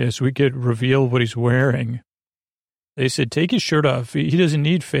interesting as we get revealed what he's wearing. They said, take his shirt off. He doesn't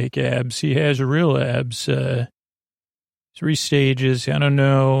need fake abs. He has real abs. 3 stages. I don't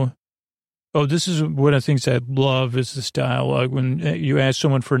know. Oh, this is one of the things I love is this dialogue. When you ask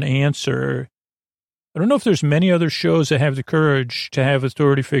someone for an answer, I don't know if there's many other shows that have the courage to have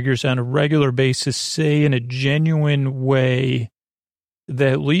authority figures on a regular basis say in a genuine way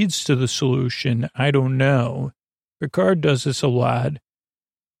that leads to the solution. I don't know. Picard does this a lot.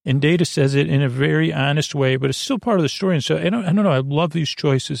 And Data says it in a very honest way, but it's still part of the story. And so I don't know. I love these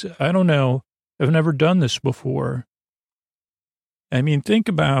choices. I don't know. I've never done this before. I mean, think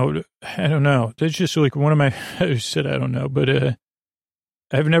about, I don't know. That's just like one of my, I said, I don't know, but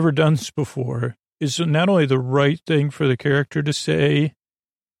I've never done this before. Is not only the right thing for the character to say,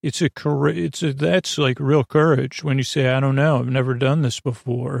 that's like real courage when you say, I don't know, I've never done this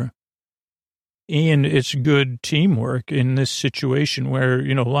before. And it's good teamwork in this situation where,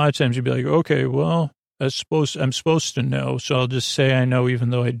 a lot of times you'd be like, okay, well, I'm supposed to know, so I'll just say I know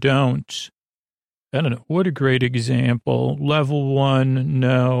even though I don't. I don't know. What a great example. Level 1,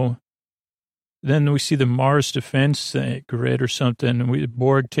 no. Then we see the Mars defense grid or something.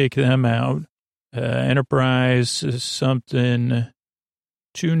 Borg take them out. Enterprise is something.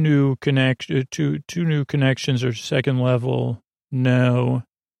 Two new connections or second level, no.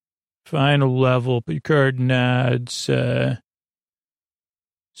 Final level, Picard nods.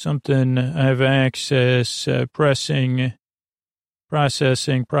 Something, I have access, processing,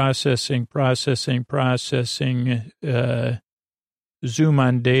 zoom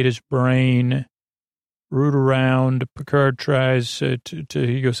on Data's brain, root around. Picard tries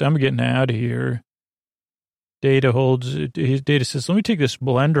he goes, I'm getting out of here. Data says, let me take this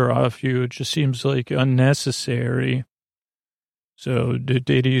blender off you. It just seems like unnecessary. So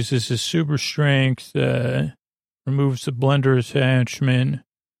Data uses his super strength, removes the blender attachment.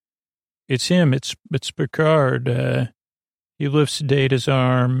 It's him. It's Picard. He lifts Data's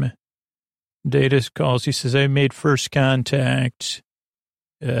arm. Data calls. He says, I made first contact.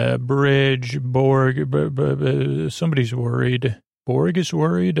 Bridge, Borg. Somebody's worried. Borg is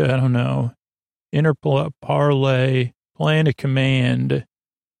worried? I don't know. Interparley, plan a command.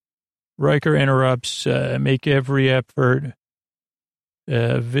 Riker interrupts, make every effort.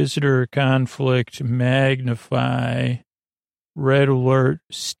 Visitor conflict, magnify. Red alert,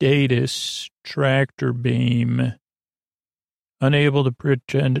 status, tractor beam. Unable to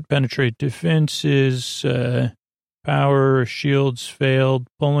penetrate defenses. Power, shields failed,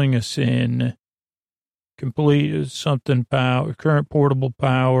 pulling us in. Complete something power, current portable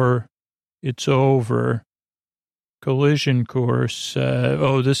power. It's over. Collision course.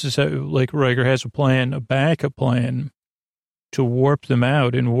 This is like Riker has a backup plan to warp them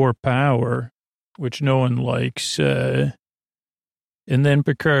out in warp power, which no one likes. And then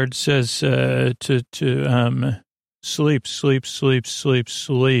Picard says to sleep.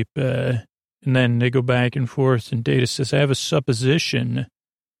 And then they go back and forth, and Data says, I have a supposition.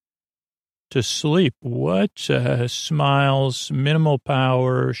 To sleep. What? Smiles, minimal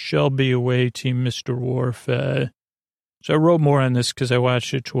power, shall be away, Team Mr. Worf. So I wrote more on this because I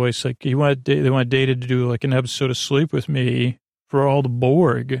watched it twice. Like, they want Data to do like an episode of Sleep with Me for all the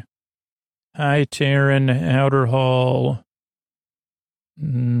Borg. Hi, Terran, Outer Hall.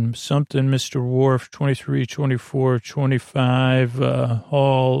 Something, Mr. Worf, 23, 24, 25,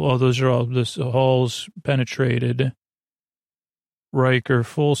 Hall. Oh, those are all, this Hall's penetrated. Riker,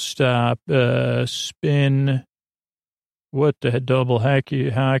 full stop, spin. What the double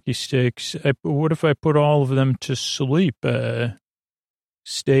hockey sticks? What if I put all of them to sleep?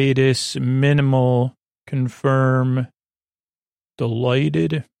 Status, minimal, confirm,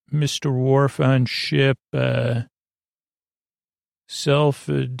 delighted, Mr. Worf on ship, then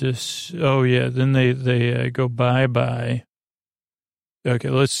they go bye-bye. Okay,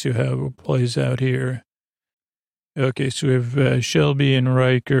 let's see how it plays out here. Okay, so we have Shelby and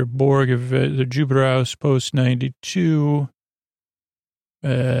Riker, Borg of the Jupiter Outpost 92.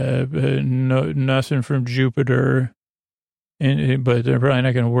 Nothing from Jupiter. But they're probably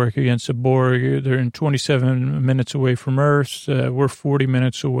not going to work against the Borg. They're in 27 minutes away from Earth. We're 40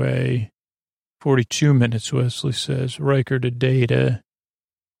 minutes away. 42 minutes, Wesley says. Riker to Data.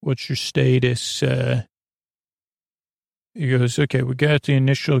 What's your status? He goes, okay, we got the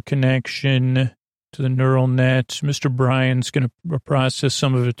initial connection to the neural net. Mr. Bryan's going to process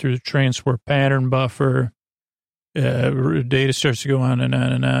some of it through the transport pattern buffer. Data starts to go on and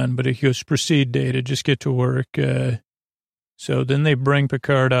on and on, but he goes, proceed, Data, just get to work. So then they bring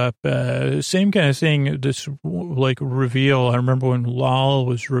Picard up. Same kind of thing, this like reveal. I remember when Lal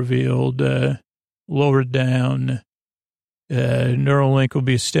was revealed, lowered down. Neural link will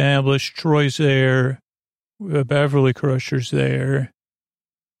be established. Troy's there. Beverly Crusher's there.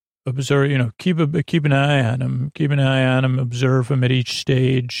 Observe, keep an eye on him. Keep an eye on him. Observe him at each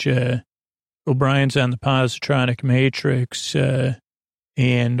stage. O'Brien's on the positronic matrix,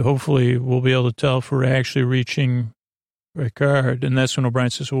 and hopefully we'll be able to tell if we're actually reaching Picard. And that's when O'Brien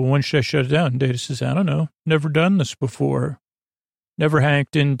says, well, when should I shut it down? And Data says, I don't know. Never done this before. Never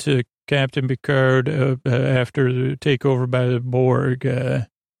hacked into Captain Picard after the takeover by the Borg. I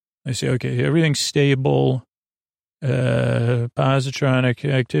say, okay, everything's stable. Positronic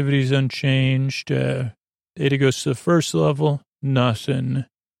activities unchanged. Data goes to the first level. nothing.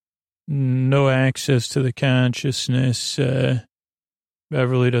 No access to the consciousness.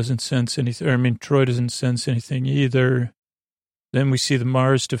 Beverly doesn't sense anything. Or, I mean, Troy doesn't sense anything either. Then we see the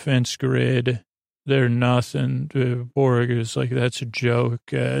Mars defense grid. They're nothing. Borg is like, that's a joke.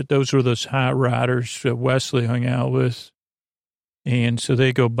 Those were those hot rodders that Wesley hung out with. And so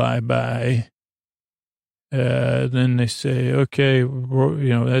they go bye-bye. Then they say, okay,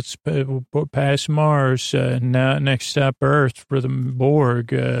 that's past Mars. Now next stop Earth for the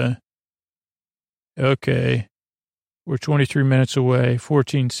Borg. Okay. We're 23 minutes away,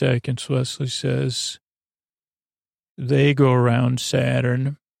 14 seconds, Wesley says. They go around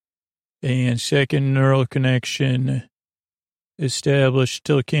Saturn. And second neural connection established.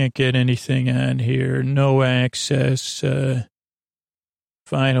 Still can't get anything on here. No access.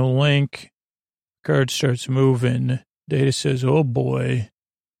 Final link. Card starts moving. Data says, oh boy.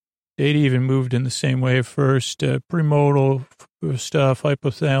 Data even moved in the same way at first. Premodal stuff.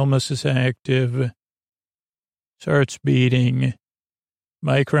 Hypothalamus is active. Starts beating.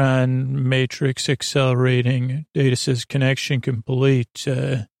 Micron matrix accelerating. Data says connection complete.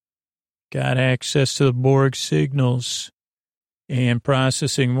 Got access to the Borg signals. And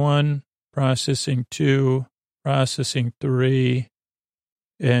processing 1, processing 2, processing 3.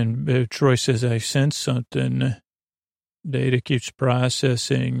 And Troy says, I sense something. Data keeps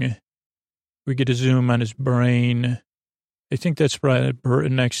processing. We get a zoom on his brain. I think that's probably the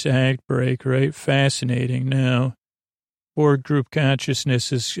next act break, right? Fascinating. Now, Borg group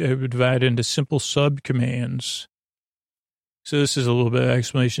consciousness is divided into simple subcommands. So this is a little bit of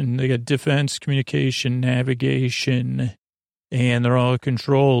explanation. They got defense, communication, navigation, and they're all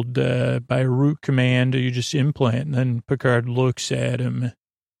controlled by a root command. You just implant, and then Picard looks at him,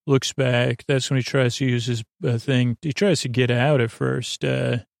 looks back. That's when he tries to use his thing. He tries to get out at first.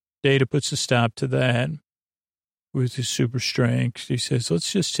 Data puts a stop to that with his super strength. He says,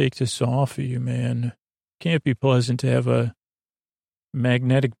 let's just take this off of you, man. Can't be pleasant to have a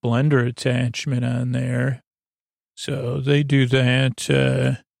magnetic blender attachment on there. So they do that,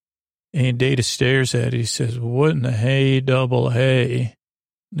 and Data stares at it. He says, what in the hey, double hey?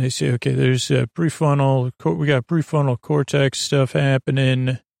 And they say, okay, there's a prefrontal, we got prefrontal cortex stuff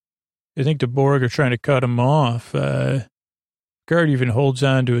happening. I think the Borg are trying to cut him off. Picard even holds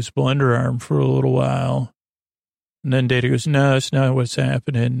on to his blender arm for a little while. And then Data goes, no, that's not what's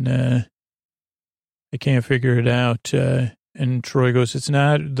happening. I can't figure it out. And Troy goes, it's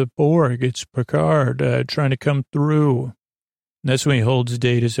not the Borg, it's Picard trying to come through. And that's when he holds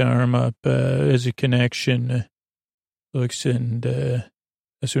Data's arm up as a connection. Looks, and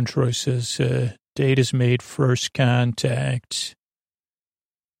that's when Troy says, Data's made first contact.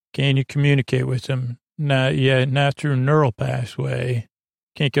 Can you communicate with him? Not yet, not through neural pathway.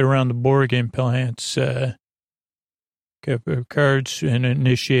 Can't get around the Borg implants. Picard's and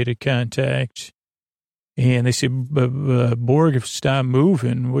initiated contact. And they say, Borg have stopped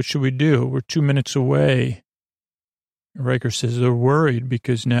moving. What should we do? We're 2 minutes away. Riker says they're worried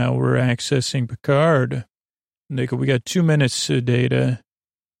because now we're accessing Picard. And they go, we got 2 minutes, Data.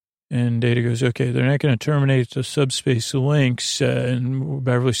 And Data goes, okay, they're not going to terminate the subspace links. And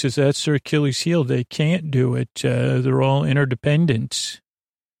Beverly says, that's their Achilles heel. They can't do it. They're all interdependent.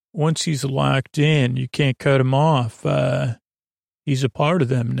 Once he's locked in, you can't cut him off. He's a part of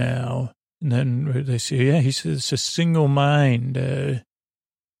them now. And then they say, yeah, he says it's a single mind. And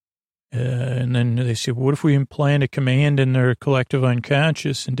then they say, what if we implant a command in their collective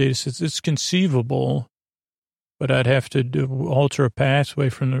unconscious? And Data says, it's conceivable, but I'd have to alter a pathway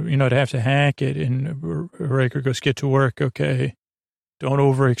from I'd have to hack it. And Riker goes, get to work, okay? Don't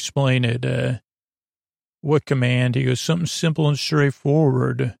over-explain it. What command? He goes, something simple and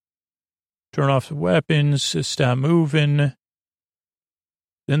straightforward. Turn off the weapons, stop moving.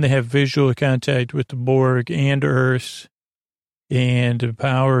 Then they have visual contact with the Borg and Earth, and the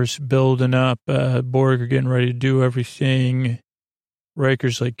power's building up. Borg are getting ready to do everything.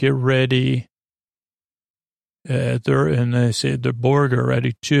 Riker's like, get ready. And they say the Borg are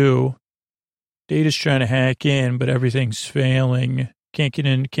ready too. Data's trying to hack in, but everything's failing. Can't get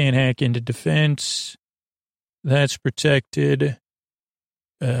in, can't hack into defense. That's protected.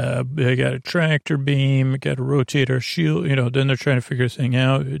 They got a tractor beam, got to rotate our shield, then they're trying to figure this thing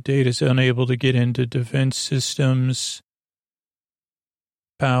out. Data's unable to get into defense systems.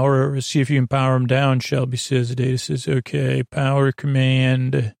 Power, see if you can power them down, Shelby says. Data says, okay, power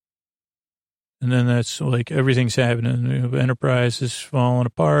command. And then that's like everything's happening. Enterprise is falling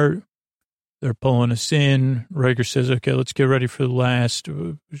apart. They're pulling us in. Riker says, okay, let's get ready for the last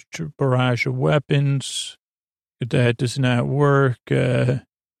barrage of weapons. That does not work.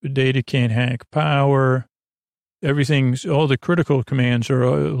 Data can't hack power. everything's, all the critical commands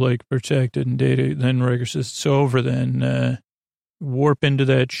are like protected, and Data, then Riker says, it's over then, warp into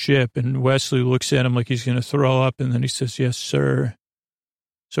that ship. And Wesley looks at him like he's going to throw up, and then he says, yes, sir.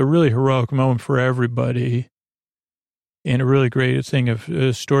 So a really heroic moment for everybody, and a really great thing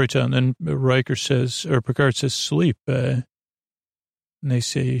of storytelling. Then Riker says, or Picard says, sleep. And they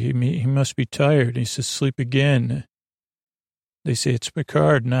say, he must be tired. He says, sleep again. They say, it's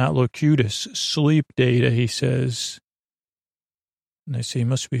Picard, not Locutus. Sleep, Data, he says. And they say, he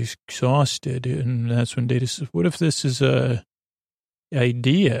must be exhausted. And that's when Data says, what if this is a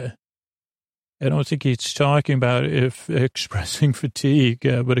idea? I don't think he's talking about if expressing fatigue,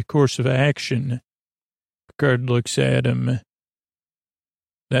 but a course of action. Picard looks at him.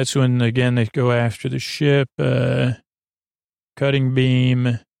 That's when, again, they go after the ship. Cutting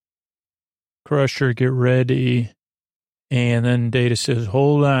beam. Crusher, get ready. And then Data says,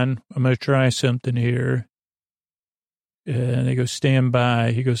 hold on, I'm going to try something here. And they go, stand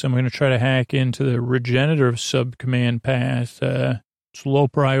by. He goes, I'm going to try to hack into the regenerative subcommand path. It's low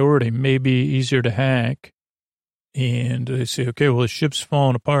priority, maybe easier to hack. And they say, okay, well, the ship's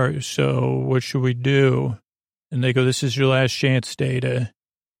falling apart, so what should we do? And they go, this is your last chance, Data.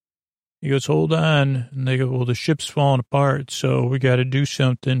 He goes, hold on. And they go, well, the ship's falling apart, so we got to do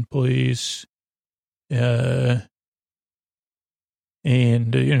something, please. And,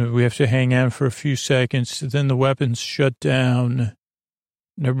 we have to hang on for a few seconds. Then the weapons shut down.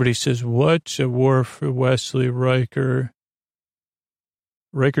 And everybody says, what? Worf, Wesley, Riker.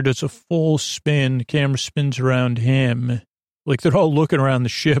 Riker does a full spin. The camera spins around him. Like they're all looking around the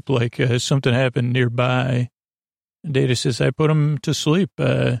ship like something happened nearby. And Data says, I put him to sleep.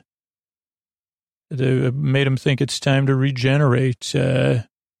 They made him think it's time to regenerate.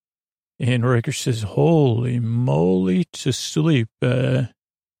 And Riker says, holy moly, to sleep. And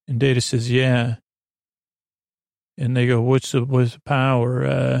Data says, yeah. And they go, what's the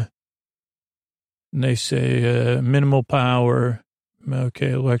power? And they say, minimal power.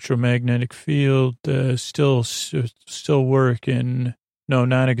 Okay, electromagnetic field, still working. No,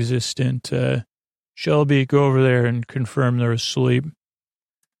 non-existent. Shelby, go over there and confirm they're asleep.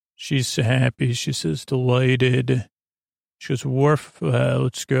 She's so happy. She says, delighted. She goes, Worf,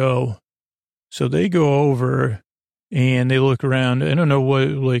 let's go. So they go over and they look around. I don't know what,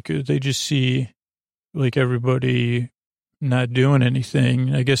 like, they just see, like, everybody not doing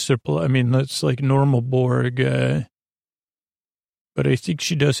anything. I guess that's like normal Borg, but I think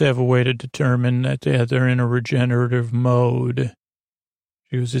she does have a way to determine that they're in a regenerative mode.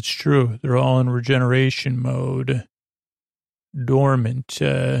 She goes, it's true. They're all in regeneration mode. Dormant.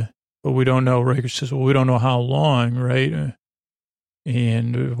 But we don't know. Riker says, well, we don't know how long, right?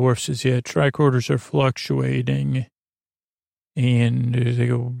 And Worf says, yeah, tricorders are fluctuating. And they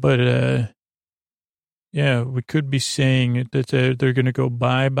go, but, yeah, we could be saying that they're going to go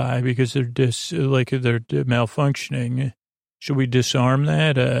bye-bye because they're malfunctioning. Should we disarm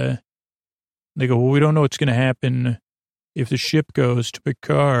that? They go, well, we don't know what's going to happen if the ship goes to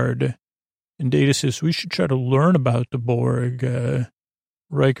Picard. And Data says, we should try to learn about the Borg.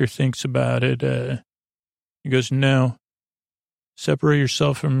 Riker thinks about it. He goes, no. Separate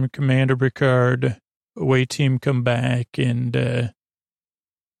yourself from Commander Picard. Away team come back, and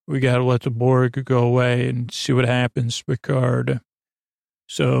we got to let the Borg go away and see what happens to Picard.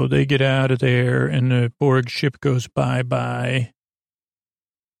 So they get out of there, and the Borg ship goes bye-bye.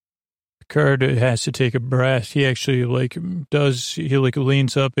 Picard has to take a breath. He actually,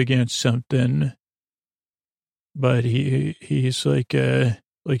 leans up against something. But he's like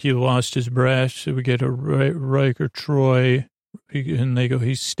he lost his breath. So we get a Riker Troy, and they go,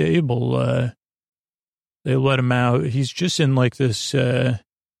 he's stable. They let him out. He's just in like this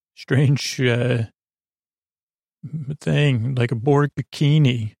strange thing, like a Borg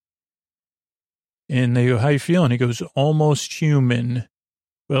bikini. And they go, how you feeling? He goes, almost human.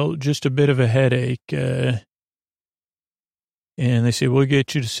 Well, just a bit of a headache. And they say, we'll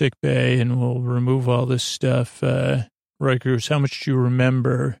get you to sick bay and we'll remove all this stuff. Riker goes, how much do you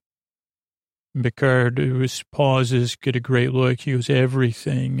remember? And Picard pauses, get a great look. He goes,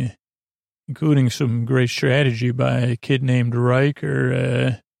 everything, including some great strategy by a kid named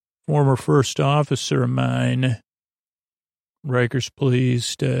Riker, former first officer of mine. Riker's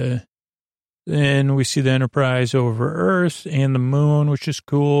pleased. Then we see the Enterprise over Earth and the moon, which is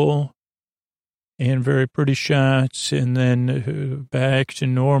cool. And very pretty shots. And then back to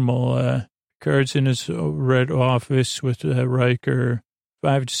normal. Picard's in his red office with Riker.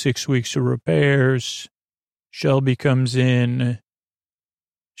 5 to 6 weeks of repairs. Shelby comes in.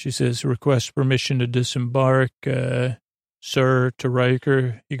 She says, request permission to disembark, sir, to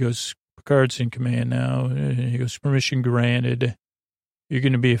Riker. He goes, Picard's in command now. He goes, permission granted. You're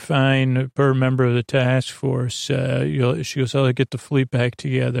going to be a fine per member of the task force. She goes, I'll get the fleet back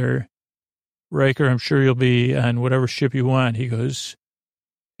together. Riker, I'm sure you'll be on whatever ship you want. He goes,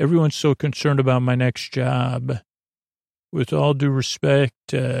 everyone's so concerned about my next job. With all due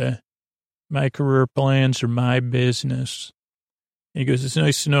respect, my career plans are my business. He goes, it's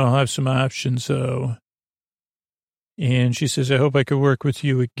nice to know I'll have some options, though. And she says, I hope I could work with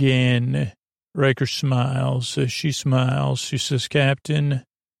you again. Riker smiles. She smiles. She says, Captain.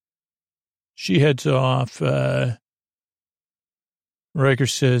 She heads off. Riker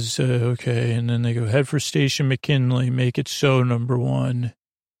says, okay. And then they go, head for Station McKinley. Make it so, number one.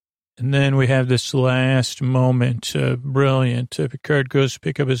 And then we have this last moment. Brilliant. Picard goes to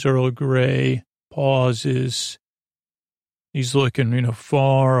pick up his Earl Grey. Pauses. He's looking,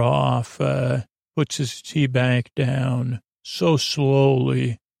 far off. Puts his tea back down so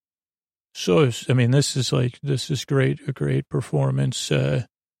slowly. So, this is great, a great performance.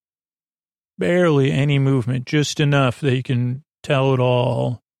 Barely any movement, just enough that you can tell it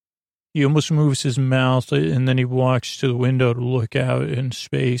all. He almost moves his mouth, and then he walks to the window to look out in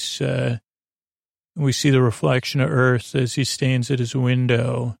space. We see the reflection of Earth as he stands at his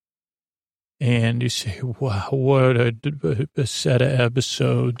window. And you say, wow, what a set of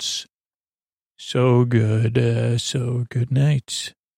episodes. So good. So good night.